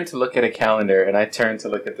 you turned to look at a calendar, and I turned to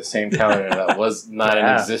look at the same calendar that was not in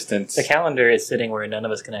Yeah. existence. The calendar is sitting where none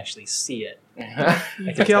of us can actually see it. I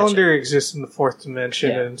The can calendar exists in the fourth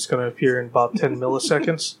dimension, Yeah. and it's going to appear in about 10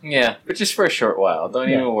 milliseconds. Yeah, but just for a short while. Don't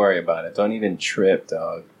Yeah. even worry about it. Don't even trip,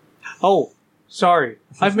 dog. Oh, sorry.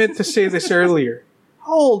 I meant to say this earlier.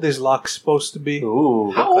 How old is Locke supposed to be? Ooh,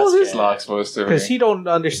 good How old is question. Locke supposed to be? Because he don't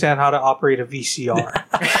understand how to operate a VCR.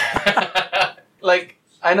 Like,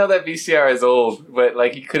 I know that VCR is old, but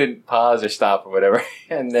like he couldn't pause or stop or whatever.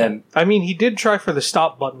 And then I mean, he did try for the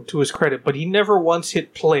stop button to his credit, but he never once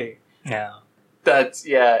hit play. Yeah. that's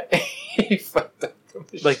he fucked up the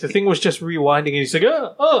machine. Like, the thing was just rewinding, and he's like,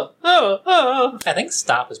 I think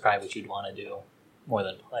stop is probably what you'd want to do more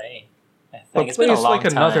than play. I think But it's play been a is long like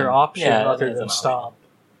another time. option Yeah, other it is than an stop. option.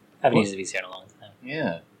 I haven't used a VCR in a long time.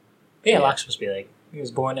 Yeah. But yeah, Yeah. Locke's supposed to be like, he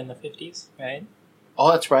was born in the 50s, right?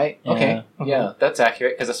 Oh, that's right. Yeah. Okay. Mhm. Yeah, that's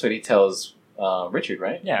accurate because that's what he tells Richard,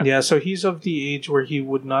 right? Yeah. Yeah, so he's of the age where he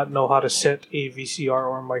would not know how to set a VCR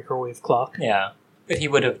or microwave clock. Yeah. But he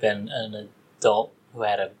would have been an adult who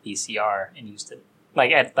had a VCR and used it,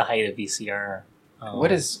 like at the height of VCR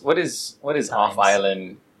What is off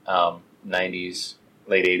island 90s,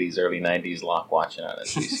 late 80s, early 90s lock watching on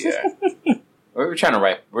this VCR? we're trying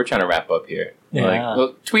to wrap up here. Yeah.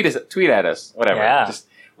 Well, tweet at us, whatever. Yeah. Just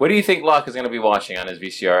what do you think Locke is going to be watching on his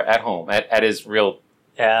VCR at home at his real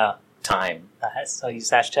time? So use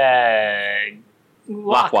hashtag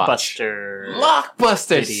Lock watch. Lockbuster.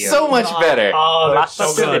 Lockbuster, Video. so much better. Oh, that's so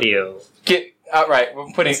Lockbuster good. video. Get right.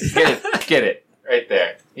 We're putting get it right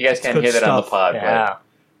there. You guys can't Good hear that on the stuff. pod, Yeah. but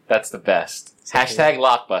that's the best. Hashtag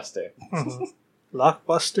Lockbuster.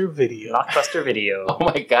 Lockbuster video. Lockbuster video. Oh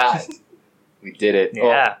my god, we did it.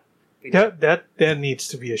 Yeah. That needs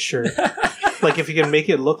to be a shirt. Like if you can make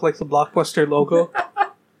it look like the Blockbuster logo.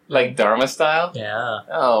 Like Dharma style. Yeah.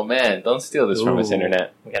 Oh man, don't steal this from us, Ooh.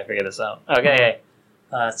 internet. We gotta figure this out. Okay.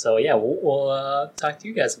 So yeah, we'll talk to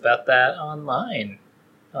you guys about that online.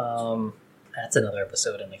 That's another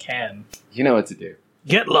episode in the can. You know what to do.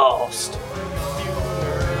 Get lost.